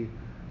see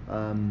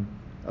a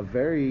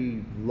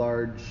very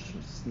large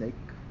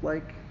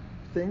snake-like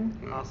thing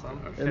Awesome.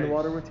 in the Okay.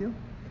 water with you,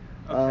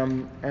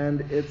 Okay.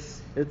 and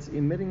it's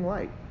emitting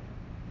light.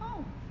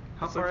 Oh.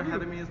 How So far cute.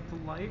 ahead of me is the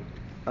light?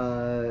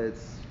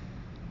 It's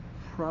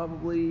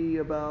probably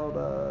about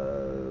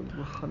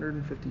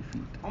 150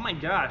 feet. Oh my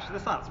gosh,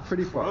 that's not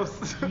Pretty far.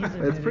 close.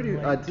 It's pretty.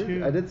 I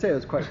did say it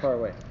was quite far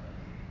away.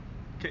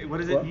 Okay,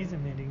 what is What? it? He's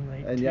emitting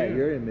light And too. yeah,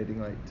 you're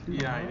emitting light too.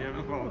 Yeah, I do.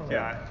 Well,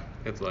 yeah.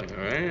 It's like,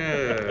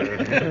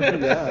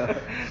 Yeah.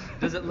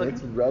 Does it look?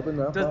 It's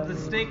rubbing up Does on the you.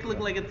 snake look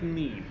like it's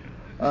mean?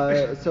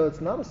 So it's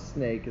not a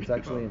snake. It's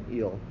actually an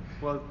eel.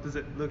 Well, does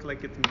it look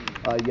like it's mean?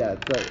 Yeah.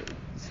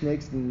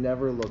 Snakes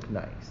never look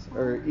nice,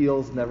 or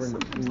eels never.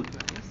 Sometimes look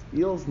nice.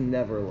 Eels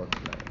never look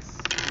nice.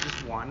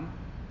 Just one.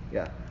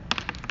 Yeah.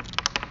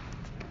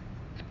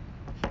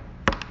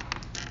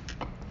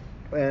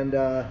 And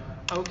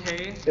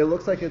Okay. it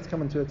looks like it's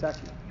coming to attack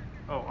you.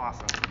 Oh,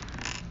 awesome.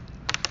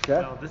 Okay.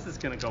 Well, this is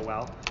gonna go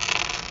well.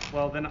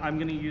 Well, then I'm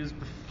gonna use.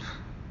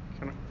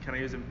 Can I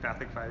use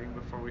empathic fighting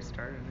before we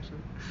start initially?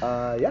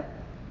 Yeah.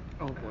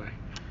 Oh boy.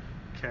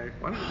 Okay.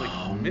 why don't you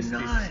like Misty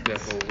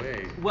step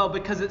away? Well,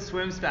 because it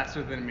swims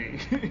faster than me.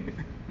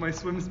 My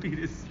swim speed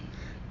is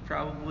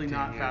probably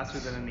not Dang it. faster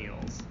than an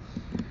eel's.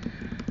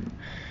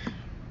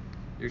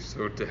 You're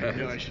so I dead.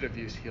 know I should have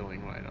used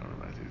healing light on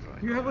him as he's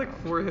like. You have like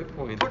 4 hit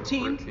points.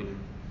 14. 14.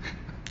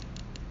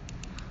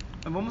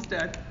 I'm almost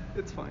dead.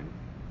 It's fine.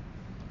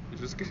 You're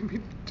just gonna be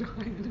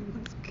dying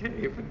in this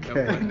cave. And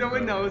Okay. No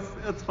one knows.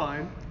 It's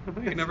fine. You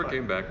It's never fine.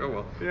 came back. Oh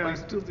well. Yeah. Well,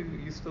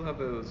 you still have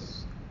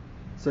those.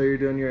 So you're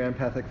doing your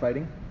empathic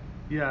fighting.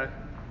 Yeah.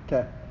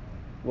 Okay.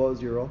 What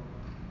was your roll?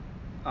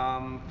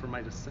 For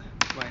my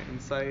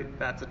insight,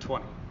 that's a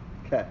 20.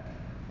 Okay.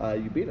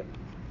 You beat it.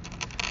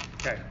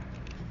 Okay.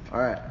 All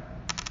right.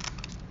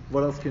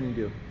 What else can you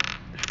do?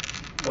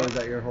 Or is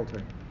that your whole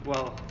turn?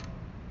 Well,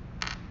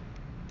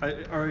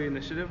 are we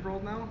initiative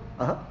rolled now?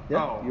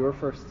 Yeah. Oh. You were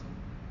first.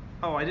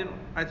 Oh, I didn't.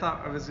 I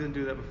thought I was gonna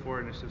do that before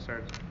initiative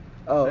started.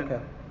 Oh, Then-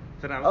 okay.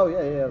 Then I. Oh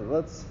yeah.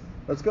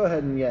 Let's go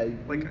ahead and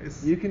Like,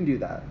 is- you can do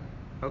that.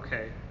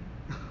 Okay.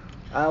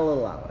 I'll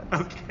allow it.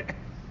 Okay.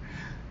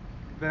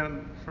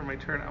 Then for my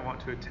turn, I want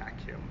to attack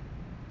him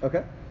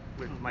Okay.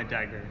 with my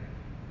dagger.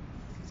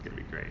 It's gonna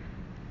be great.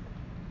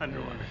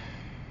 underwater.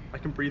 I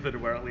can breathe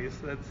underwater at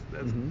least. That's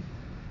Mhm.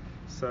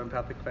 so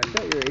empathic You fighting.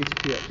 got your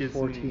HP at Gives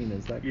 14, me-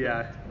 is that correct?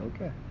 yeah.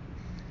 Okay.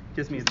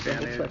 Gives me Just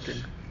double advantage.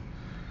 checking.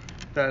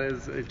 That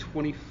is a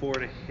 24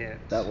 to hit.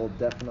 That will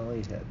definitely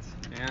hit.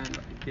 And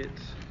I get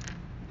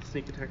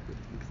sneak attack with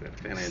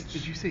advantage.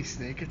 Did you say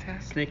snake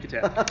attack? Snake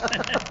attack?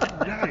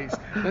 Nice.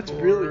 That's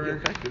 4, really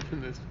effective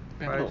in this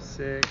battle. 5,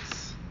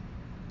 6,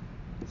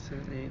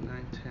 7, 8,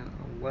 9, 10,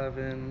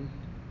 11,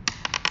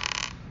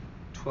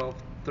 12,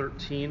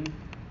 13.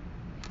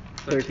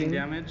 13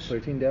 damage.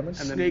 13 damage?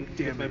 And then Snake with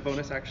my damage.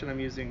 bonus action, I'm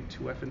using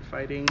 2 weapon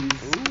fighting,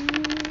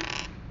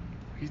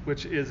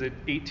 which is an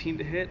 18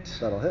 to hit,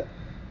 That'll hit.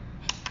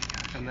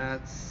 and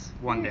that's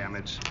 1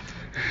 damage.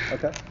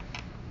 Okay.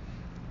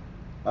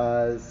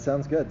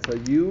 Sounds good. So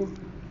you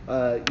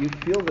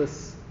feel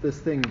this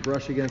thing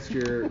brush against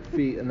your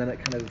feet, and then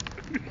it kind of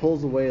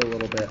pulls away a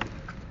little bit.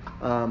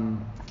 And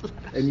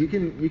you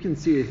can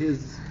see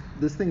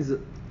this thing's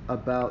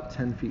about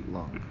 10 feet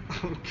long.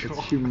 Oh, It's God.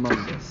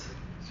 humongous.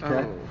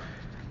 Okay. Oh.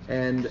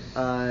 And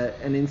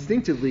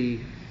instinctively,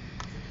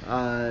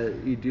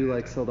 you do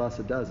like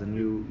Sildasa does, and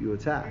you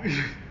attack.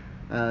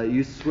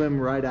 You swim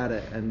right at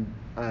it and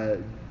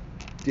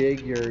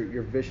dig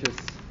your vicious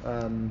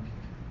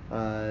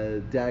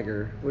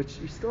dagger, which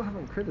you still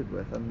haven't critted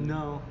with.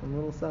 No. I'm a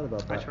little sad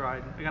about I that.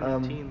 tried. I got a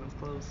 19. That was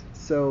close.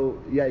 So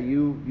yeah,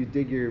 you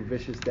dig your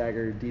vicious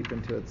dagger deep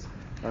into its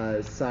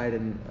side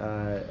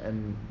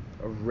and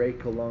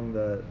rake along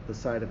the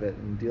side of it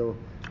and deal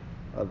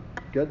a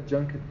good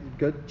chunk of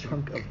damage.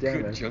 chunk of a good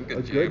damage.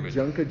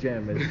 chunk of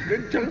damage.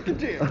 Good chunk of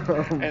damage.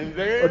 Um, And a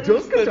there's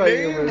chunk the of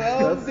name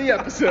damage. of the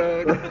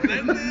episode.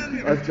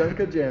 A chunk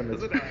of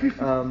damage.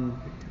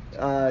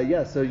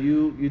 Yeah, so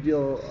you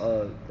deal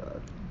a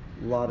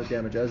lot of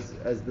damage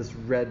as this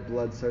red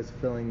blood starts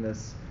filling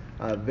this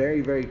very,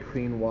 very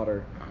clean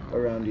water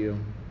around you.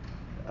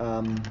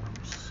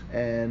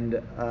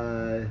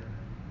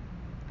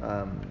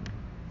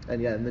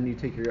 And then you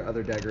take your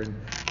other dagger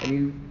and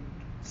you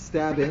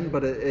stab in,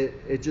 but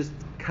it just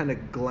kind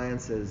of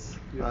glances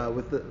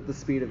with the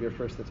speed of your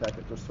first attack.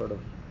 It just sort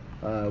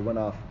of went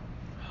off.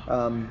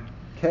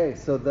 Okay,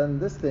 so then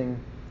this thing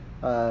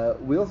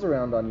wheels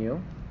around on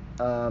you,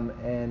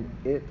 and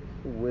it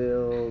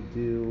will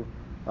do.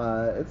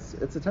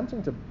 It's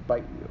attempting to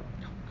bite you.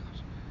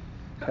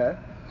 Okay.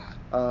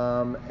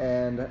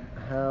 And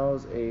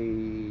how's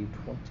a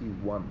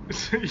 21?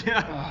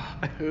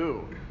 Yeah.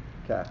 Who?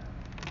 Okay.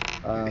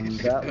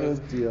 That will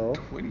deal.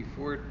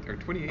 24 or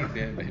 28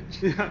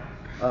 damage. Yeah.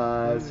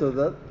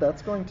 So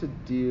that's going to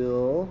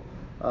deal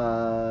 8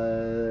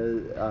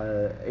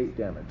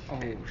 damage. Oh, I'm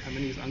gonna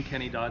use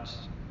uncanny dodge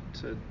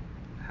to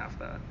half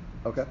that.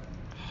 Okay.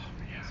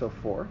 So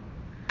 4.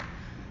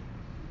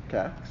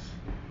 Okay.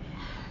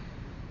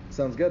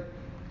 Sounds good.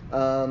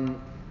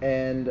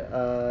 And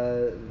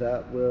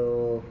that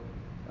will.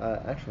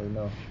 Actually,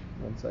 no.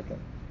 1 second.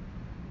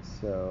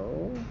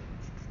 So.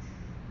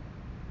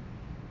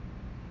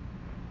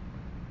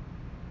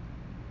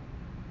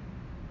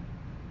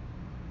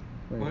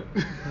 Wait. What?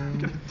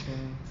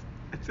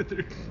 It's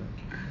either.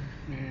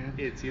 Man.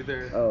 It's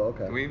either. Oh,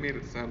 okay. We made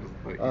it sound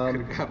like you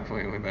could have got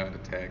away without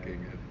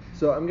attacking it.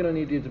 So I'm gonna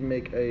need you to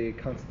make a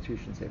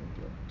Constitution saving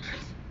throw.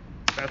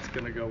 That's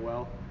gonna go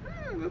well.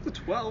 That's a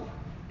 12.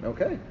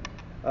 Okay.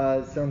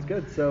 Sounds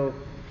good. So,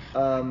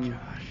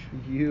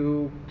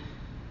 you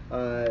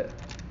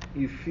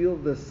feel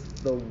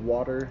the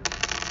water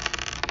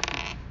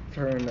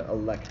turn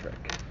electric.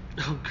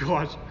 Oh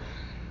gosh.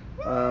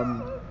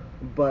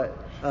 But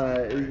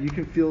you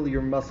can feel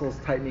your muscles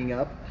tightening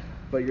up,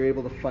 but you're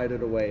able to fight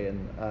it away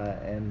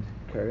and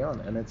carry on.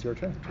 And it's your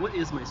turn. What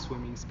is my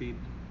swimming speed?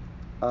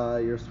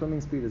 Your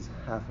swimming speed is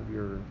half of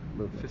your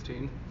movement.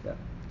 15. Yeah.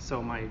 So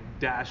my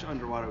dash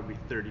underwater would be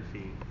 30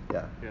 feet.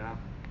 Yeah. Yeah.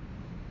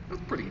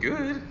 That's pretty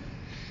good.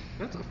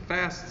 That's a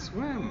fast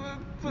swim.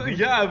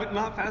 Yeah, but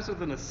not faster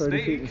than a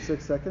 30 feet in snake.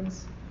 6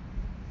 seconds.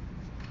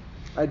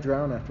 I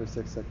drown after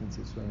 6 seconds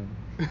of swimming.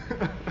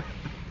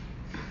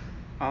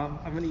 I'm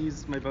gonna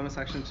use my bonus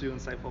action to do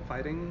insightful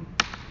fighting.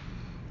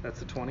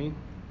 That's a 20.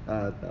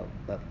 No,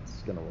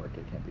 that's gonna work.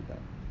 It can't be that.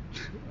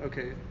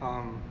 Okay.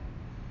 And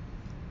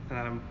then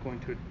I'm going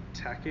to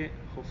attack it.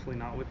 Hopefully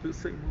not with this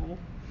same roll.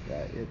 Yeah,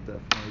 it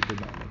definitely did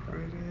not make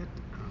that.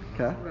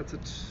 Okay, That's a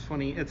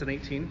 20. It's an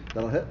 18.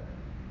 that'll hit.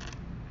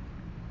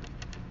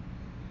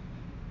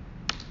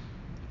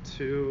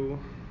 2,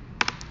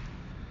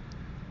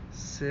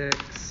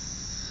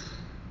 6,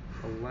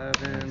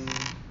 11,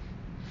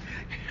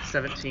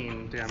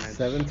 17 damage.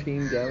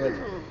 17 damage.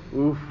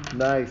 Oof,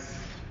 nice.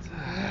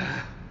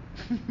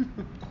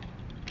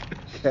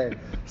 Okay,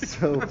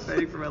 so I'm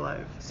fighting for my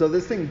life. so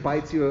this thing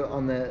bites you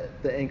on the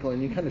ankle,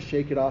 and you kind of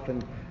shake it off,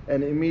 and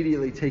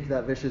immediately take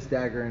that vicious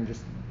dagger and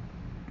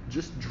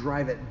just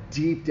drive it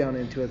deep down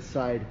into its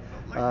side,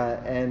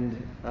 and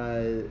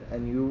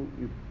you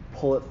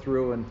pull it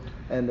through,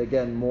 and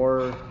again more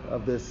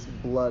of this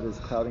blood is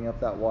clouding up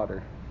that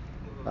water,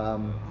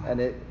 and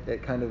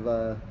it kind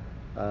of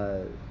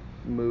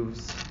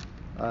moves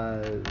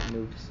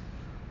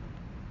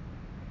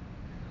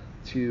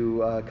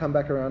to come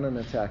back around and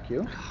attack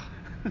you.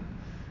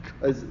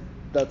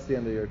 That's the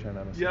end of your turn,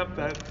 I'm assuming. Yep, right?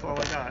 that's all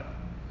Okay. I got.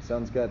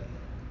 Sounds good.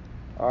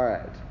 All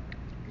right.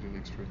 Get an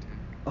extra attack.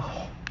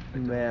 Oh,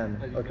 man.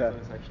 I use Okay. my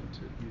bonus action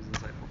to use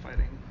insightful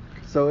fighting.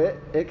 So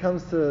it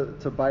comes to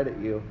bite at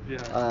you.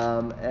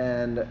 Yeah.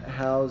 And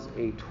how's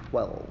a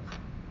 12?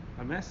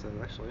 I missed it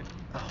actually.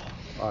 Oh,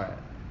 all right.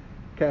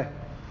 Okay.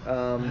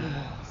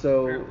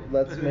 So Barely.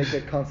 let's make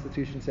a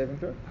Constitution saving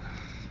throw.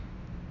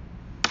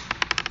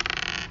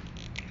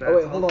 That's Oh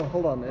wait, hold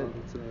all- on. Oh,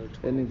 it's a It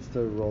 12. needs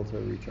to roll to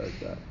recharge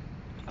that.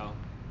 Oh.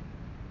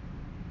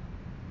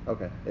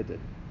 Okay, it did.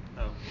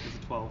 Oh, it's a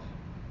 12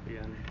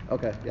 again.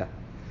 Okay, yeah.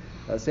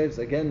 Saves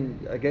again.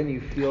 You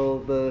feel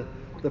the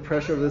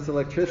pressure of this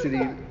electricity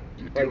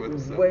like doing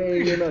so-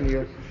 weighing in on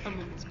you. I'm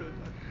almost good.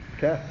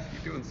 Okay.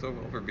 You're doing so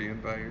well for being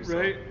by yourself.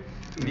 Right?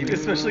 Needing-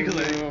 Especially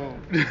because No.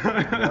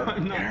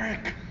 I'm not.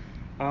 Eric.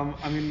 I'm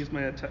gonna use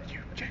my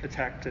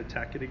attack to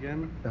attack it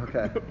again.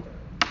 Okay.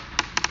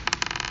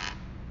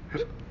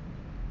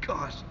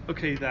 Gosh.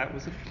 Okay,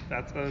 that's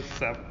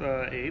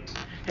a 8.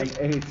 An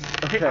 8.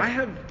 Okay. Hey, I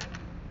have.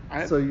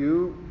 So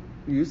you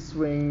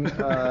swing.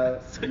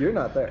 You're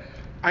not there.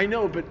 I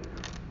know, but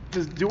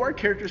do our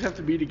characters have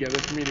to be together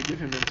for me to give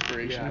him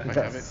inspiration Yeah. if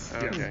I have Yes.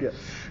 it? Okay. Yes.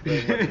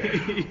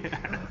 Very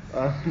much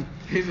so.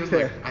 He's just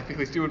okay. like, I think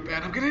he's doing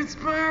bad. I'm gonna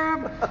inspire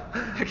him.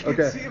 I can't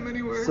Okay. see him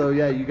anywhere. So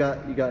yeah, you got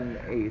an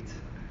 8,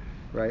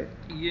 right?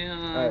 Yeah.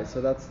 All right.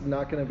 So that's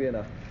not going to be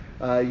enough.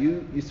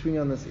 You swing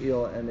on this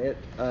eel, and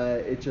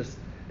it just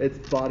its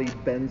body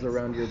bends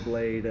around your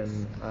blade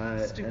and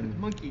Stupid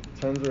monkey.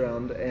 turns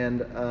around,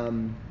 and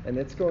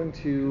it's going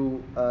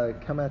to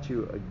come at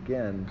you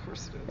again, Of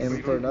course it is. So aim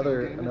you for don't do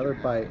damage another or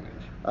half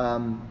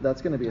bite.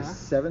 That's going to be a Huh?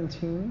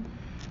 17.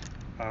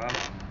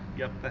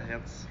 Yep, that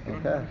hits. You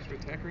don't Okay. have extra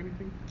attack or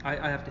anything? I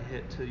have to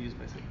hit to use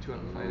my 2 on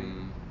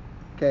fighting.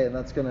 Okay, and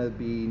that's going to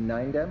be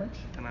 9 damage.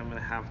 And I'm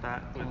gonna have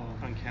that with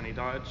Oh. uncanny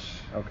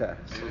dodge. Okay.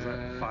 So is that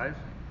Uh, 5?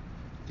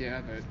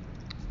 Yeah, but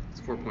It's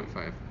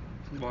 4.5.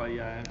 Well,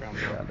 yeah,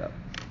 round Round up. up.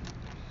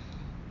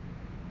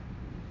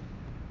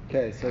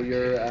 Okay, so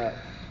you're at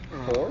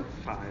 4.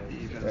 5.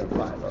 You're at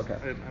 5. Okay.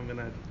 And I'm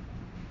gonna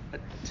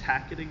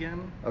attack it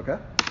again. Okay.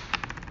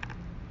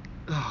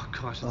 Oh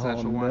gosh, it's Oh, a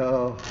natural 1.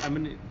 no. I'm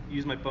gonna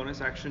use my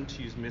bonus action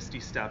to use Misty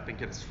Step and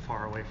get as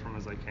far away from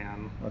as I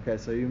can. Okay,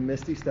 so you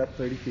misty step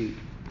 30 feet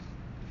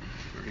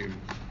Are you-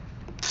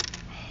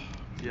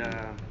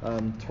 Yeah.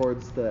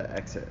 towards the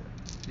exit.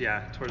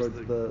 Yeah, towards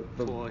the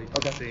pool. You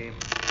okay. can see.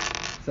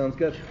 Sounds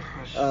good.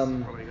 Gosh,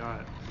 Um, what I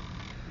got.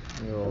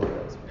 let me roll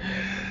this one.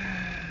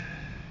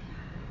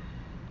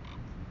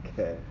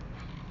 Okay.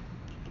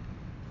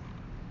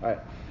 All right.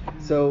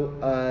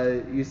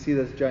 So you see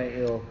this giant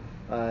eel.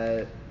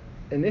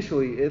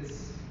 Initially,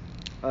 it's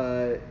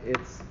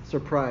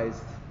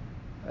surprised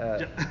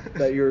Yeah.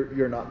 that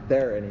you're not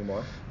there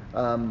anymore.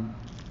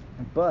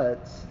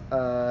 But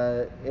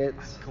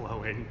it's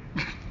Glowing.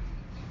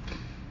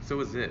 So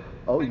is it.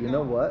 oh, I you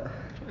know what?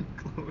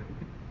 Glowing.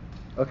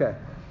 Okay,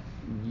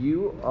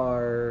 you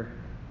are.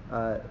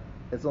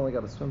 It's only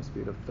got a swim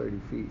speed of 30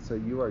 feet, so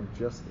you are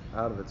just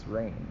out of its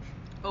range.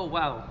 Oh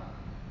wow.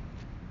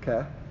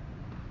 Okay.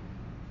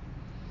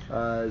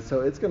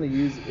 So it's going to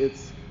use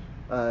its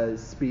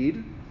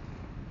speed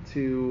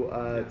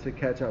to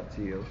catch up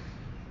to you.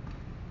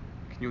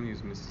 Can you only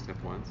use Misty Step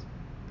once?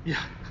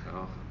 Yeah.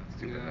 Oh, that's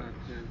too yeah, bad.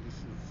 this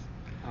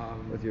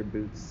is. With your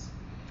boots,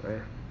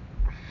 right?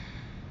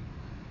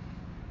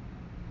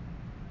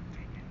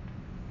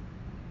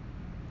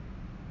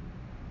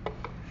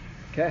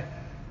 Okay.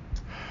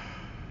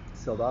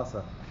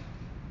 Sildasa.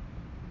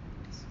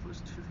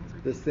 First 2 things I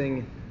This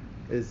thing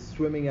is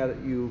swimming at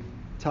you,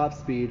 top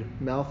speed,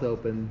 mouth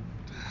open.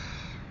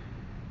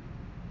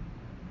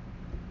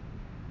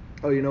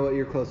 Oh, you know what?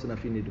 You're close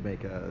enough. You need to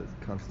make a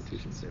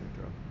Constitution saving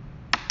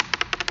throw.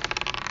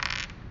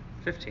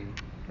 15.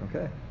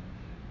 Okay.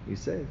 You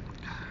save.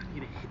 God, I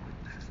need a hit with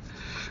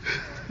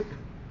this.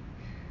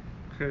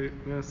 Okay,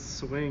 I'm gonna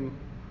swing.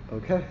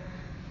 Okay.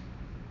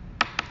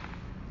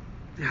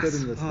 Yes. Hit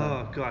him this Oh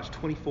time. gosh,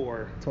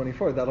 24.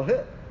 24. That'll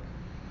hit.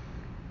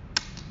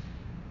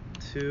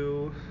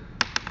 2,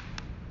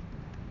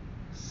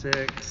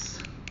 6,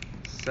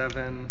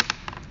 7,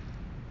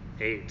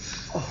 8.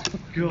 Oh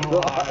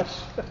gosh.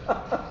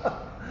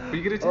 But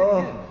you get attack Oh.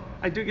 again.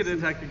 I do get to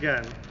attack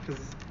again because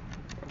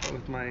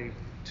with my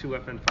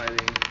 2-weapon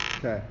fighting,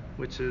 Okay.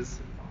 which is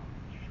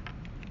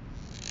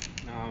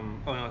oh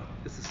no,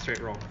 this is straight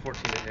roll,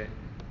 14 to hit.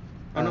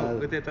 Oh no,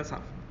 Uh, that's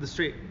not the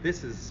straight.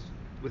 This is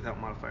without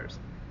modifiers.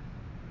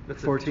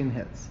 That's 14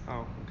 hits.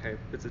 Oh, okay.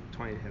 It's a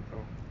 20 to hit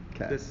though.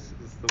 'Kay. This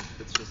is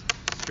it's just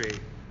straight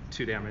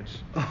 2 damage.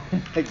 Oh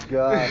my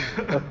god.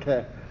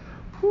 Okay.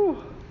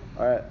 Whew.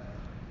 All right.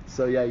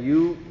 So yeah,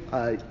 you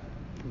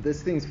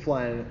this thing's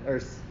flying or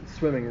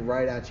swimming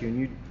right at you, and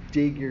you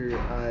dig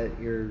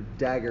your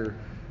dagger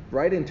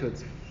right into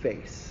its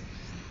face,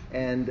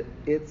 and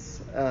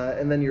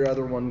and then your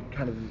other one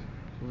kind of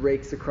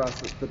rakes across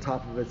the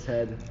top of its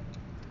head,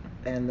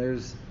 and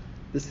this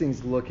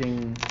thing's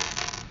looking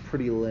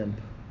pretty limp,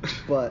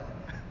 but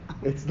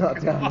It's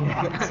not down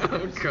yet.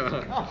 Oh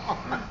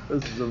god.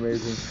 This is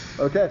amazing.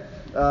 Okay,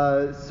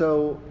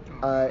 so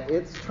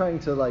it's trying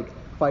to like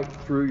fight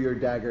through your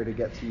dagger to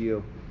get to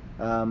you,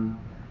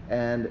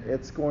 and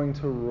it's going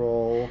to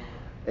roll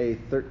a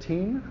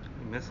 13.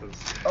 Misses.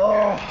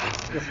 Oh.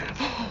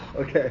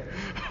 Okay.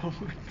 Oh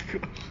my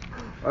god.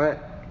 All right.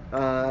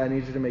 I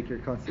need you to make your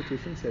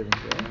Constitution saving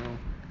throw.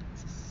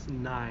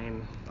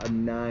 9. A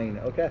 9.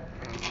 Okay.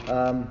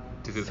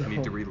 Does it so-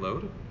 need to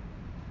reload?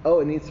 Oh,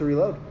 it needs to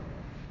reload.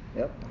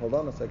 Yep. Hold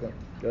on a second.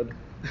 Good.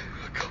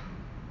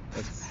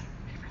 Let's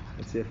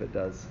see if it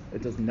does.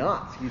 It does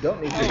not. You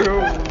don't need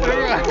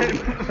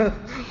to.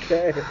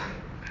 Okay.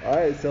 All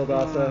right,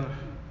 Sildasa.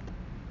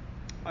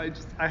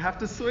 I have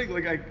to swing.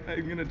 Like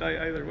I'm gonna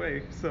die either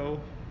way. So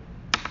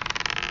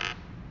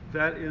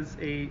that is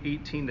a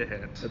 18 to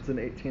hit. That's an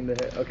 18 to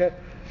hit. Okay.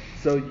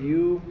 So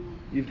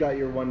you've got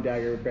your one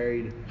dagger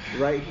buried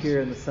right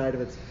here in the side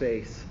of its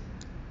face,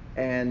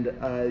 and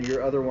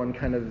your other one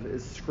kind of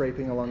is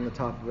scraping along the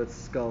top of its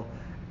skull.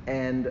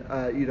 And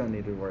you don't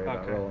need to worry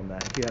about Okay. rolling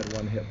that. He had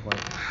 1 hit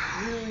point.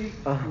 Really?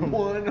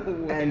 One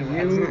away. And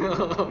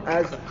you,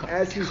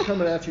 as he's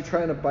coming at you,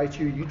 trying to bite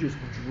you, you just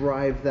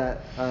drive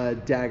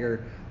that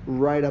dagger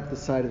right up the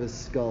side of his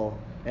skull,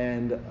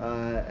 and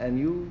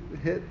you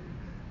hit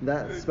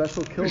that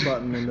special kill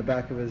button in the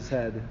back of his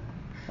head,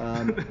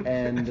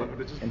 and I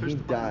would've just he pushed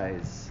the button.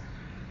 dies.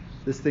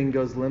 This thing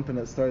goes limp and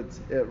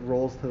it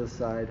rolls to the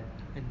side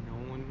And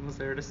no one was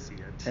there to see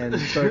it. and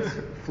starts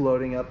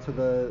floating up to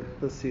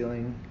the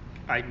ceiling.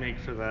 I make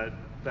for that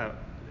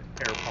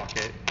air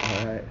pocket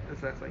All right. as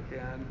best I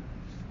can.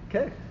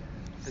 Okay,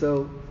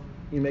 so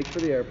you make for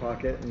the air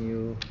pocket and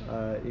you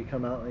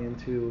come out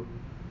into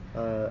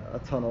a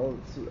tunnel.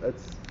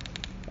 It's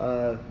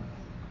a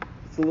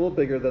little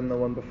bigger than the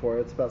one before.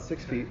 It's about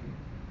 6 feet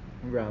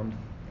round,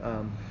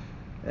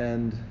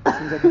 and it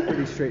seems like a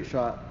pretty straight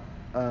shot.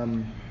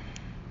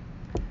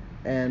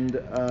 And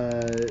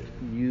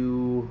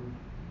you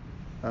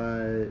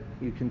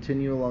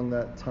continue along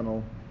that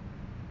tunnel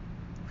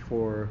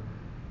for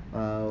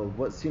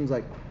what seems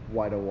like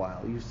quite a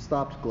while. You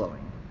stopped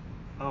glowing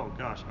Oh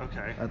gosh.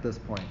 Okay. at this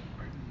point.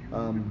 Are you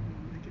gonna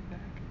make it back?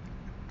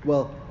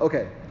 Well,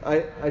 okay.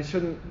 I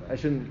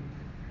shouldn't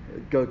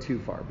go too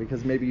far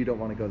because maybe you don't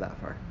want to go that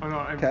far. Oh no.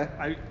 Okay.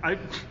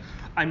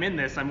 I'm in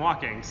this. I'm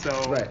walking. So.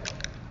 Right.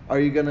 Are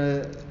you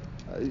gonna?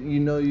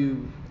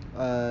 You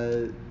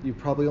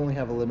probably only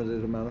have a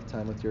limited amount of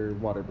time with your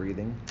water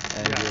breathing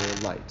and Yeah. your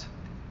light.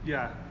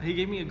 Yeah. He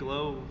gave me a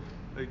glow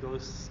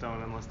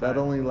stone unless That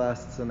only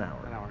lasts an hour.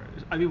 An hour.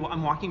 I mean,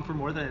 I'm walking for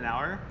more than an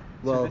hour.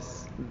 So Well,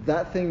 this-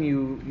 that thing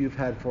you've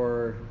had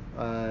for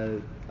a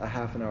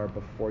half an hour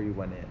before you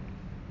went in.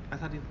 I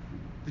thought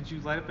did you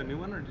light up a new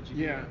one or did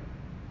you? Yeah.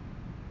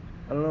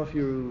 I don't know if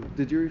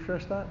did you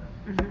refresh that?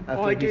 After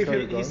Well, I gave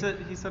started him- He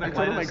glowing? said I I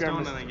told him light I a grabbed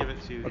stone this- and I give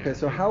it to you. Okay,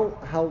 so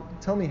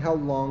tell me how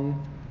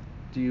long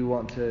do you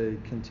want to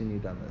continue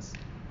down this?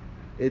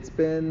 It's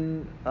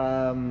been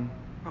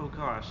Oh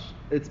gosh.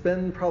 it's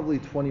been probably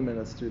 20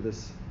 minutes through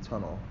this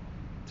tunnel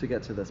to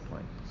get to this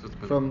point. So it's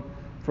been From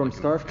like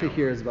an Starf to hour.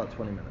 here is about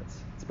 20 minutes.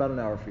 It's about an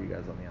hour for you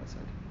guys on the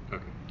outside.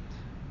 Okay.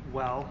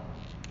 Well,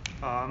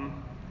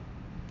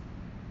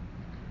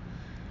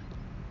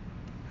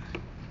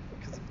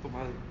 because the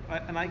water,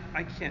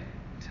 I can't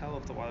tell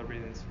if the water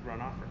breathing's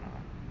run off or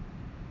not.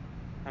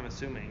 I'm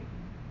assuming.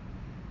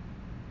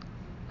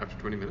 After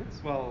 20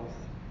 minutes? Well,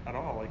 at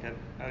all.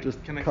 Like,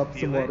 Just can I cup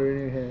feel some it? water in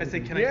your hand I say,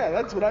 and- can Yeah, I?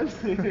 that's what I'm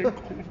saying. You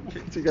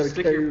gotta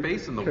Stick carry- your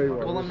face in the carry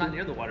water. Well, I'm not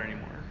near the water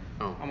anymore.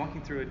 Oh. I'm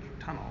walking through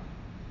a tunnel.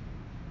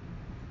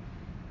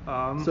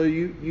 So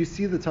you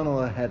see the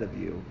tunnel ahead of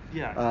you.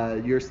 Yeah.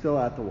 You're still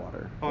at the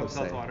water. Oh, I'm let's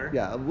still at say. the water?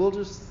 Yeah, we'll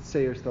just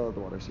say you're still at the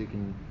water so you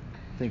can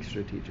think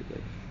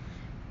strategically.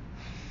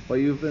 Well,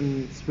 you've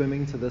been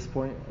swimming to this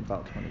point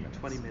about 20 minutes.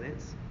 20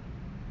 minutes.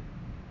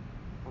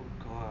 Oh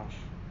gosh.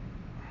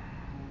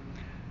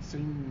 So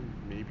you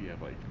maybe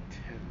have like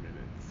 10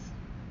 minutes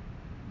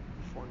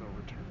before no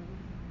return.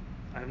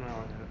 I don't know. I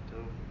have to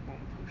won't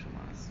potion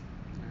on us.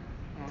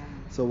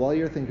 So while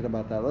you're thinking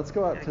about that, let's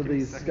go out Yeah, to give me a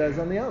these second guys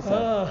here. on the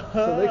outside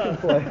so they can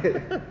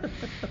play.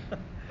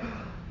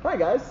 Hi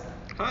guys.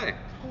 Hi.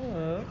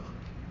 Hello.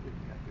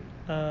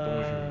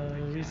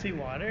 We see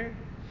water?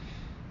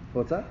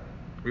 What's that?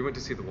 We went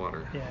to see the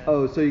water. Yeah.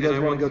 Oh, so you And guys I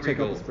want to won go 3 check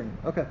out the gold. spring?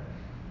 Okay.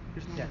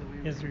 There's no Yeah, other way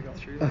here's we three can gold.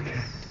 through Okay.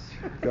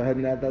 this. Go ahead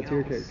and add that to your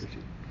Else. character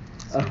sheet.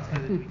 So it's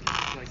either we can,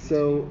 like,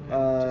 So,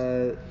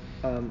 continue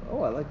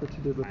oh, I like what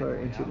you did with Find our a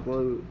way Ancient out.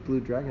 Blue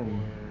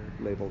Dragon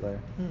label there.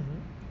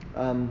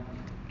 Mm-hmm.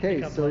 Okay,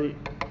 Pick up so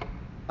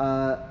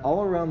light.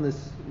 all around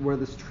where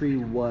this tree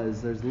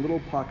was, there's little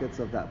pockets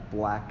of that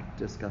black,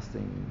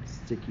 disgusting,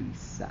 sticky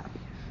sap.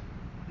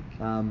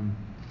 Around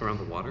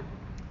the water?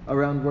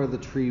 Around where the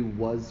tree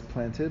was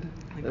planted,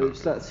 Like,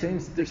 it's that same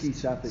there's sticky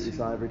sap that you two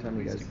saw every time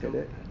you ways guys to hit go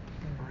it.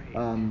 with that.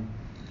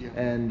 Right.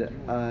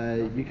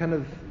 And you kind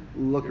of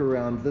look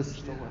around.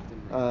 This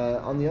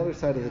on the other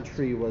side of the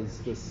tree was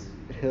this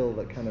hill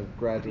that kind of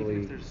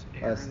gradually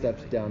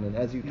steps down, and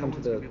as you come to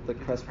the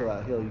crest of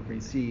that hill, you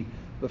can see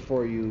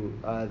before you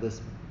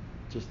this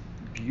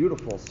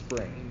beautiful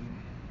spring.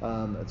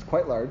 It's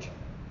quite large,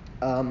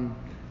 and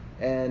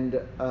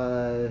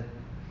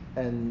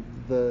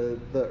the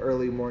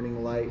early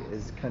morning light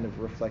is kind of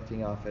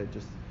reflecting off it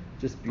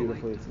just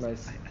beautifully. It's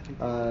nice,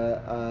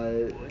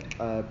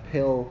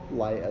 pale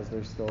light as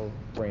there's still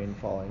rain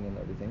falling and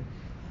everything.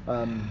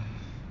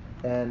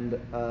 And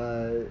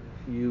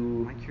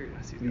you My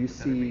curiosity you got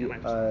the better of me, see and I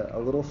just wanted to a go.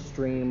 little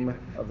stream Like,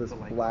 of this the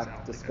light goes black, out,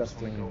 like, I just wanna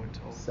disgusting go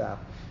until-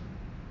 sap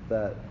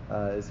that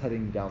is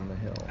heading down the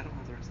hill I don't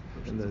have the rest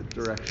of the in the potions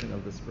of direction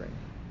of the spring.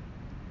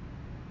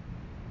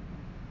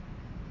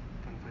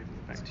 But if I go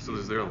back to So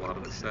use is there a that lot for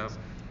of the sap?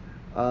 sense,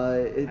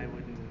 It I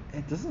wouldn't.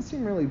 it doesn't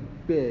seem really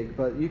big,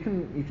 but you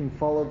can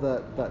follow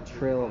that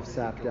trail of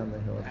sap down the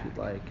hill if you'd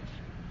like.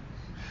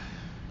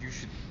 You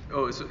should.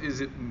 Oh, so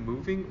is it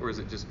moving or is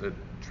it just a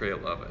trail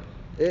of it?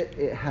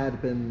 It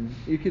had been.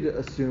 You could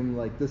assume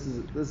like this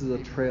is a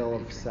trail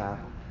of sap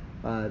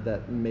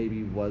that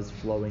maybe was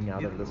flowing out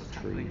You of don't know this what's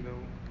tree. happening, though.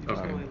 You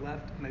just Okay. know I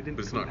left and I didn't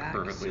But it's come not back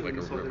currently soon, like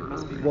a so there river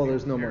must or- be Well,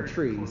 there's no more very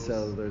trees, close.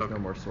 so there's Okay. no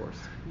more source.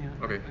 Yeah.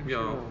 Okay, I'm yeah,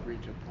 sure I'll we'll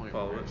reach a point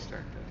follow where it. I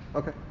start to.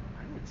 Okay.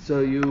 So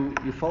you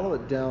follow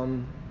it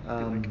down,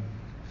 and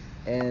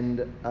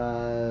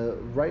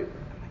right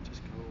I might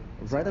just go.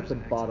 see right if at the there's an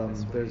exit bottom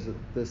this way. there's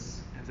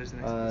this If there's an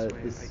exit this way,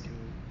 I this can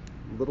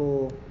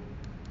little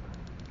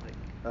like.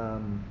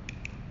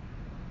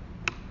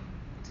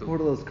 So- what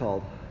are those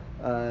called?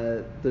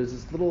 There's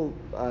this little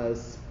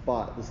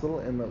spot, this little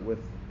inlet with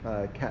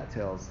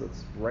cattails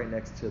that's right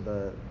next to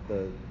the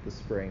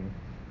spring,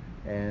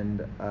 and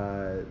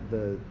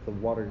the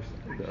water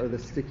or the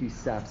sticky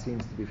sap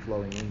seems to be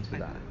flowing into I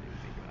that. didn't even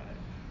think about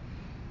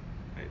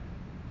it.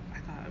 I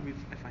thought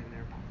I find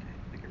their pocket,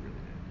 like I really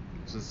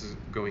did. So this is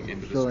going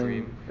into the Filling-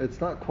 stream. It's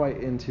not quite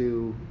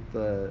into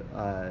the.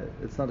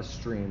 It's not a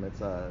stream.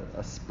 It's a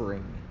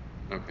spring.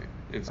 Okay,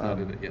 it's not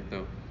in it yet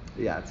though.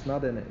 Yeah, it's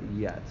not in it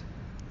yet,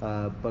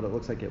 but it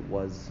looks like it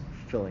was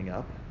filling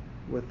up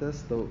with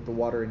this. The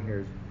water in here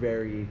is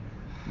very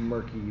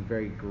murky,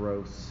 very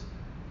gross.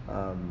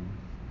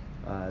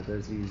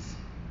 There's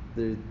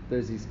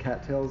these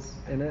cattails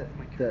in it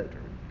My that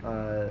character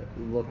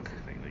look That's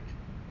the thing, like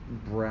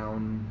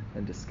brown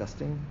and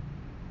disgusting.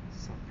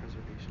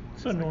 self-preservation.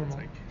 wise, So like, normal.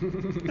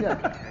 It's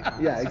like,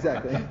 Yeah,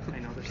 exactly. I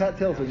know there's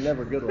Cattails are something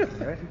never else. good looking,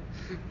 right?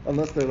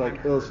 Unless they're like I'm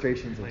hurt.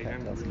 illustrations of Like, I'm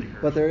cattails. really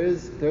hurt. But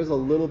there's a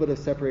little bit of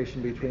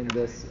separation between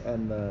this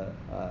and the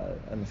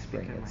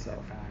spring I might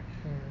itself. head back.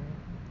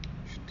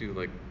 You should do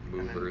like And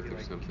move then earth be or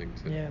like- something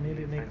to Yeah,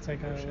 maybe Find make some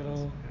like a potions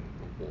little.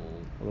 a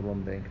wall. A little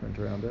embankment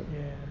around it.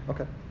 Yeah.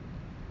 Okay.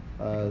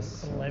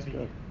 Sounds levee.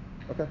 good.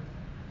 Okay.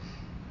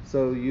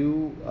 So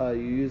you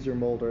use your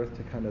mold earth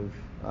to kind of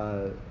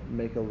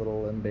make a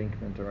little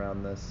embankment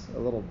around this, a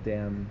little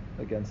dam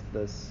against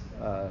this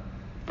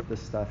this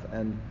stuff,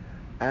 and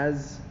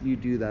as you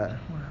do that,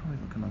 how are we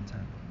looking on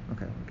time?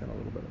 Okay, we've got a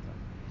little bit of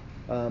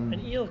time.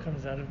 An eel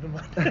comes out of the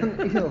mud. An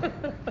eel.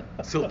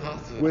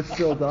 Sildasa. With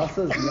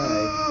Sildasa's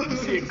knife. You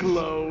see it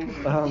glow.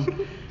 I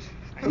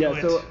Yeah.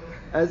 know So it.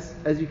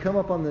 as you come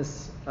up on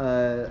this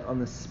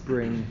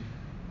spring,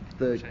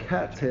 the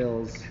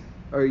cattails,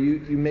 or you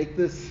make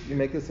this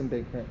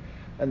embankment,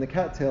 and the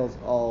cattails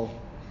all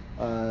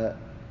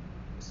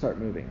start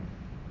moving,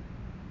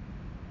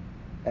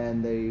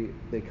 and they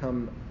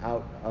come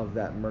out of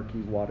that murky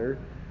water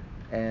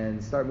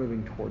and start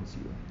moving towards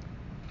you.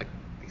 Like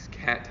these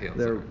cattails.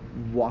 They're are.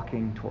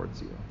 walking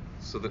towards you.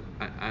 So that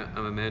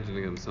I'm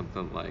imagining them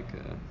something like.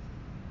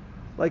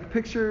 Like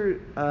picture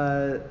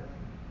the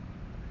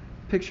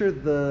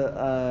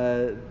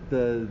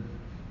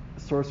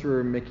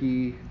Sorcerer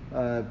Mickey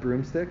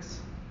broomsticks,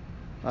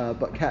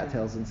 but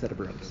cattails instead of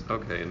brooms.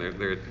 Okay, and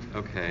they're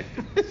okay.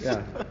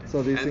 Yeah.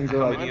 So these And things how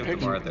are like. many of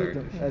them are there?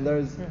 And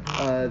there's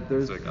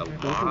There's like a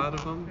lot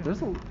of them.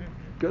 There's a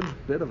good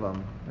bit of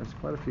them. There's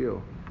quite a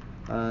few.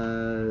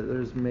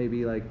 There's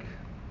maybe like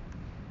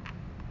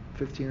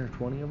 15 or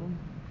 20 of them.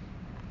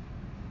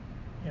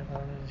 Yeah,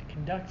 well, it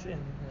conducts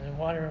and the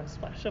water will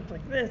splash up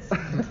like this.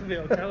 It'll be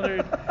all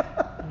colored.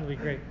 It'll be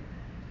great.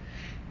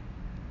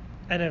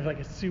 And I have like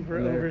a super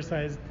And they're-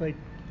 oversized like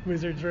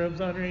wizard's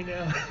robes on right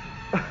now.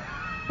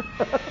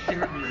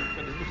 Favorite music,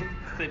 but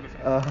it's same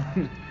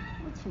effect.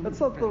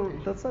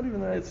 That's not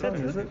even the right song,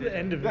 is That's it? the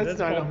end of it. That's That's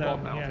not Bald on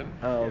Bald Mountain, Mountain.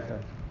 yeah. Oh, okay.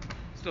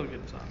 Still a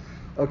good song.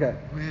 Okay.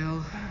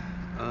 Well,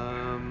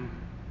 And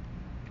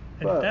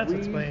But if that's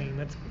what's we- playing,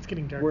 it's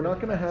getting dark. We're not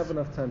really going to have fast.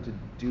 enough time to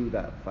do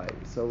that fight,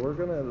 so we're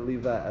going to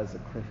leave that as a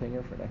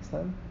cliffhanger for next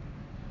time.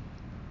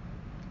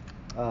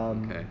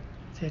 okay.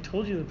 See, I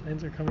told you the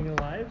plants are coming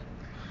alive.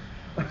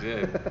 I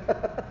did.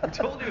 I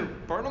told you,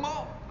 burn them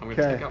all. I'm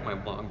gonna Okay. take out my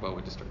longbow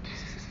and just start.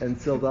 And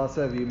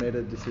Sildasa, have you made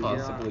a decision?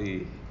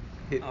 Possibly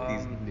hit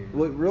these.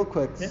 Wait, real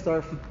quick, Yeah.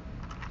 Starf,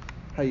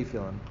 how you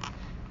feeling?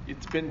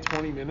 It's been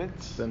 20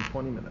 minutes. It's been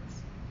 20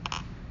 minutes.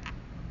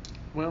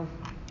 Well,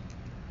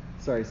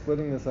 Sorry,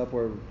 splitting this up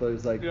where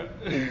there's like Yeah.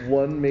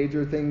 one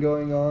major thing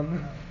going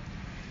on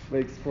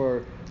makes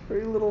for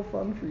very little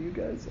fun for you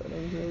guys, and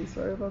I'm really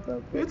sorry about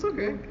that. but It's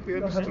okay. We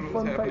we'll have understood a what was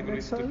fun fight happening when we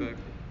next stood time. back.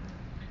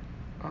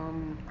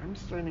 I'm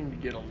starting to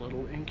get a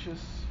little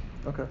anxious.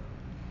 Okay.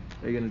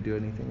 Are you gonna do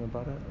anything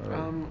about it,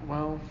 or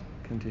Well,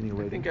 continue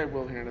waiting? I think I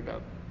will here in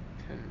about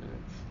 10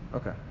 minutes.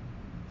 Okay.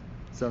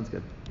 Sounds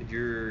good.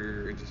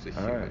 You're just a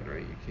All human, right. right?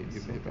 You can't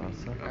have So any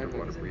awesome.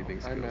 underwater breathing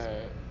skills. I'm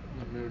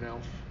a moon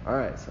elf. All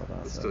right, so But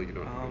that's still, you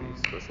don't have any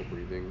special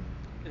breathing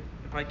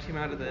If I came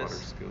out of water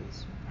this,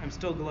 skills. I'm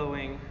still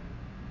glowing.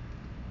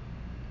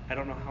 I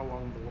don't know how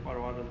long the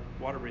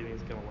water breathing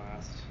is gonna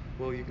last.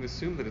 Well, you can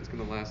assume that it's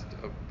going to last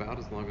about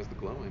as long as the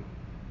glowing.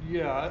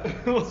 Yeah.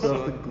 So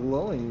if the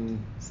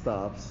glowing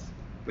stops,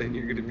 Then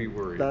you're going to be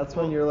worried. that's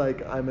when you're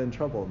like, I'm in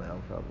trouble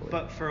now, probably.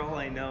 But for all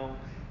I know,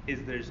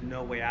 is there's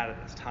no way out of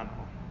this tunnel.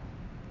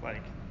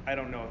 Like, I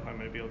don't know if I'm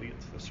gonna be able to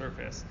get to the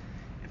surface.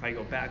 If I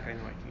go back, I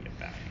know I can get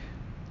back.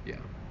 Yeah.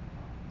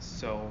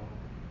 So,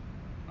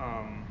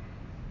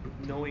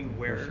 knowing the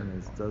where, question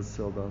is, does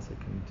Sildasa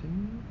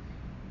continue?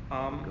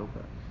 Go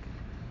back.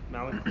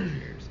 Malik, close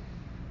your ears.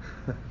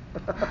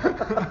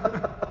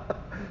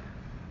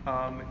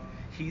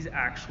 He's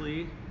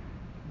actually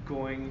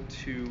going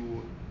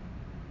to.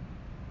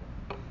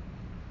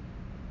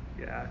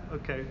 Yeah.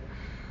 Okay.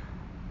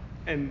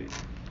 And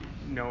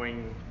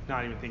knowing,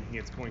 not even thinking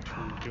it's going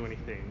to do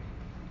anything,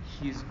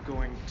 he's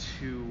going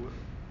to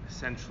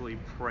essentially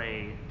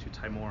pray to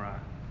Timora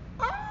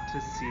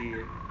to see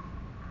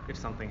if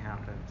something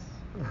happens.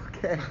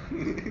 Okay.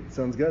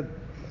 Sounds good.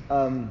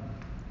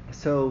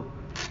 So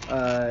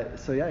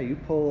yeah, you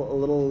pull a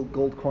little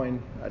gold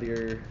coin out of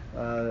your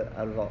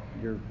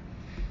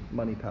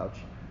money pouch,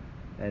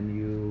 and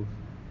you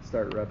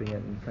start rubbing it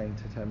and praying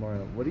to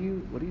Timora. What are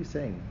you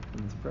saying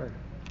in this prayer?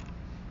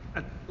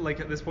 At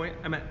this point,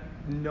 I'm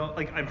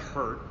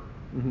hurt.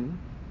 Mm-hmm.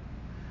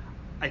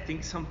 I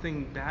think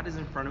something bad is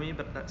in front of me,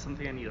 but that's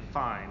something I need to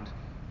find.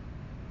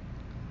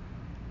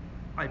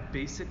 I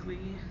basically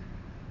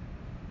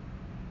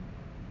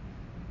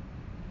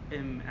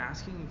am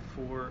asking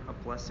for a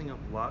blessing of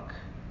luck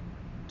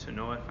to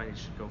know if I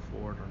should go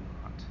forward or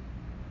not,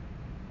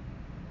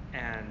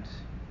 and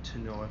to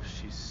know if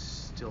she's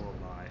still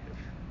alive.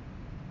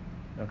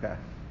 Okay.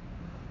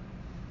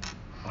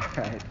 All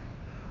right.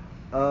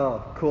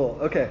 Oh, cool.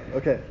 Okay.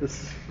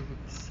 This is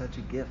such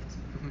a gift.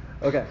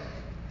 Okay.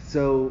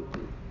 So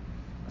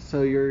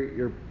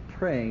you're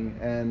praying,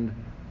 and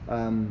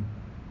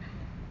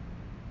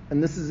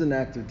this is an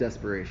act of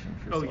desperation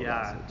for Oh Sildasa.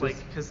 yeah,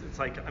 Just- because it's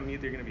like I'm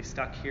either gonna be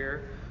stuck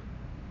here,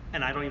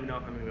 and I don't even know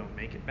if I'm gonna be able to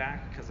make it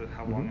back because of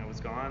how long Mhm. I was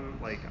gone.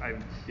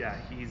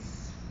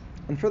 He's.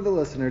 And for the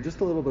listener, just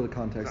a little bit of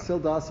context. No.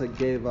 Sildasa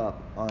gave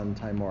up on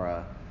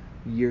Timora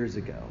years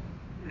ago.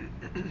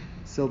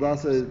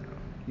 Sildasa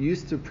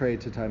used to pray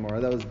to Timora.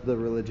 That was the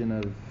religion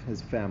of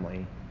his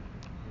family.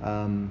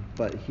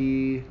 But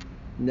he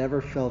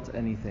never felt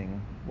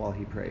anything while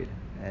he prayed,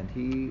 and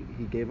he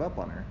gave up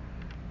on her.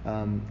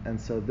 And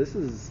so this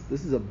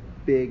is a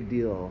big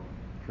deal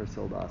for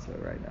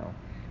Sildasa right now.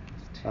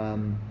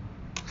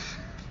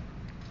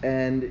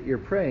 And you're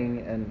praying,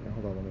 and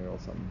hold on, let me roll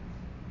something.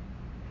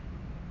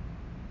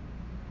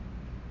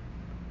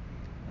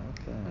 Not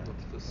I that.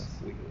 love the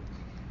squeal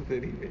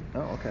that he made.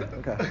 Oh,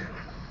 okay.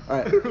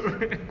 All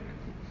right.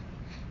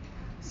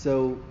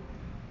 So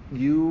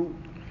you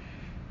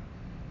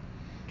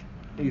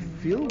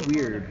feel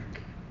weird.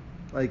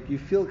 Like you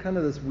feel kind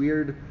of this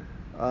weird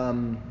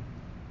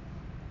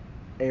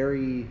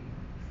airy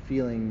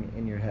feeling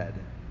in your head.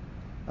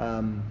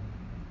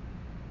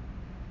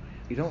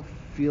 You don't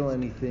feel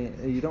anything,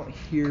 you don't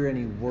hear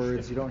any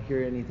words, you don't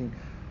hear anything,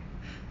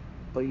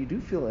 but you do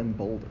feel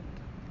emboldened.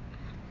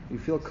 You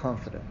feel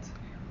confident.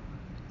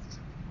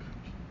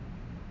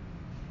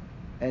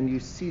 And you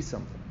see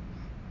something.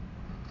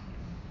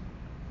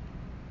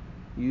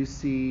 You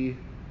see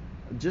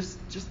just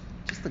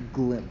a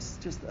glimpse,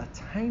 just a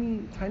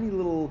tiny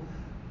little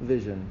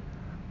vision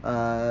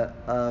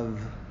of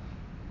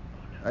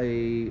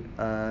a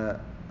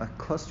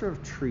cluster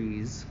of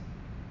trees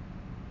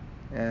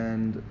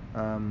and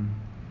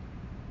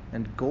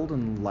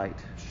golden light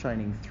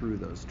shining through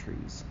those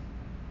trees.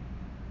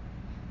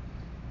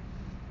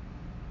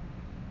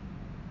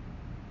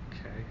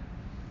 Okay.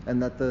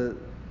 And that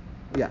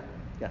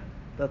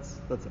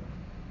that's it.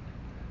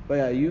 But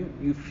yeah,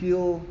 you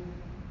feel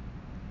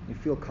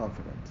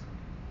confident.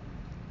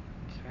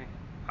 Okay.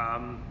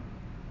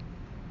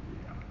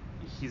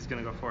 He's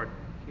gonna go forward.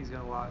 He's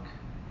gonna walk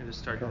and just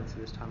start going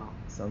through this tunnel.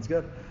 Sounds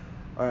good.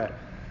 All right.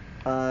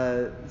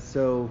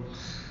 So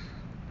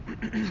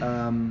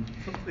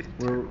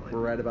we're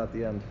right about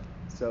the end.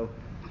 So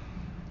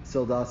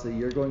Sildasa,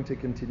 you're going to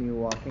continue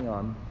walking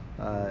on.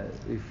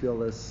 You feel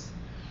this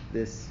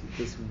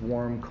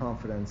warm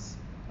confidence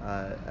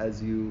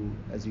as you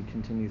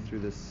continue through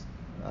this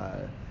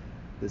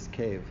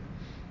cave,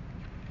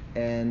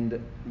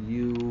 and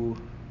you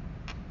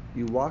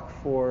walk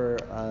for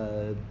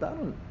about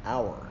an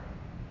hour.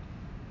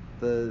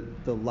 The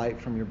light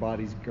from your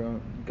body's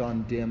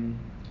gone dim.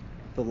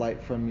 The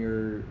light from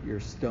your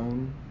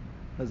stone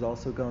has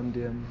also gone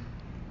dim.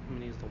 I'm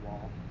gonna use the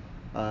wall.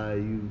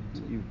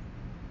 You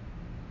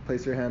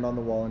place your hand on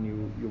the wall and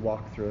you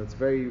walk through. It's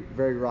very,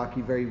 very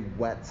rocky, very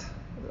wet,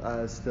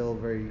 still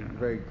very,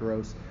 very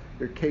gross.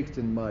 you're caked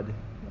in mud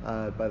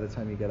by the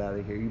time you get out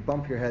of here. You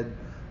bump your head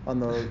on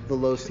the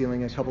low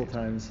ceiling a couple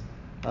times,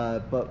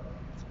 but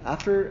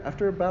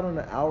after about an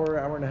hour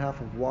and a half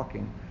of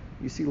walking,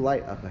 you see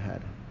light up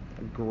ahead,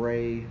 a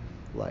gray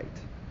light,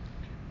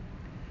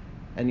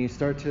 and you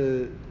start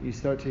to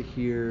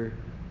hear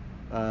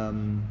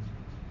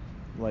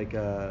like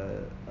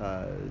a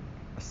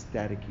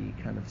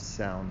staticky kind of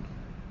sound,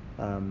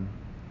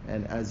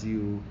 and as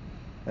you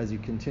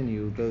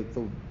continue,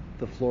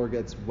 the floor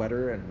gets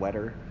wetter and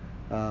wetter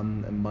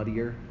and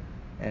muddier,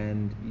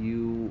 and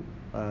you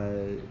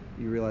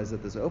realize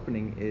that this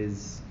opening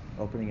is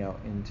opening out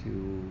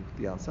into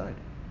the outside.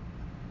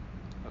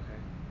 Okay.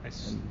 I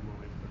slowly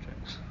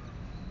approach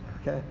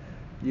it. Okay,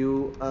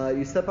 you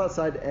step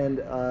outside, and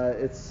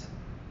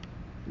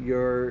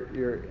you're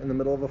in the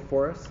middle of a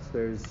forest.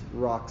 There's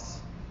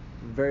rocks,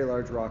 very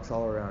large rocks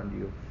all around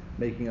you,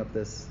 making up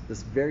this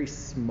very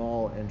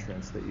small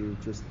entrance that you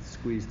just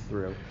squeezed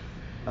through.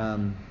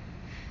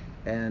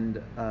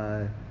 And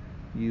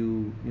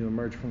you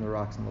emerge from the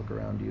rocks and look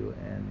around you,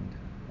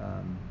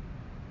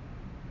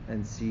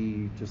 and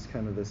see just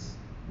kind of this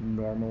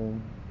normal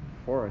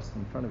forest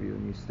in front of you.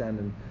 And you stand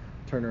and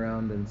turn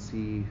around and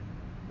see,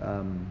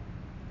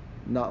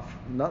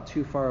 not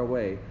too far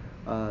away,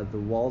 the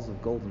walls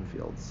of Golden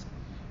Fields.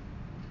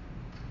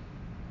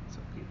 So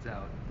it's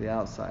out. The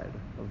outside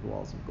of the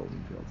walls of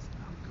Golden Fields.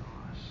 Oh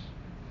gosh.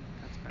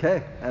 That's bad.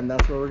 Okay, and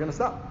that's where we're going to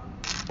stop.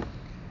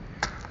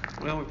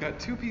 Well, we've got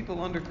 2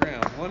 people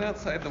underground, one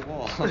outside the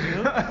wall.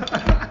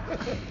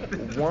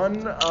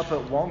 One up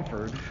at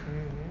Wamford.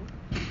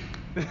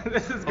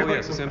 This is Oh going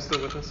yeah, so Sam's still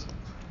with us?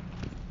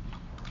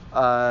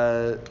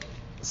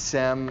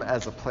 Sam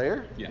as a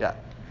player? Yeah. Yeah.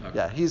 Okay.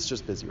 Yeah, he's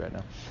just busy right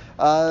now.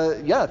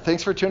 Yeah,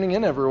 thanks for tuning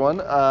in, everyone.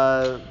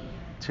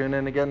 Tune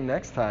in again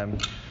next time.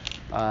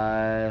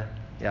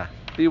 Yeah,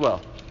 be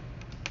well.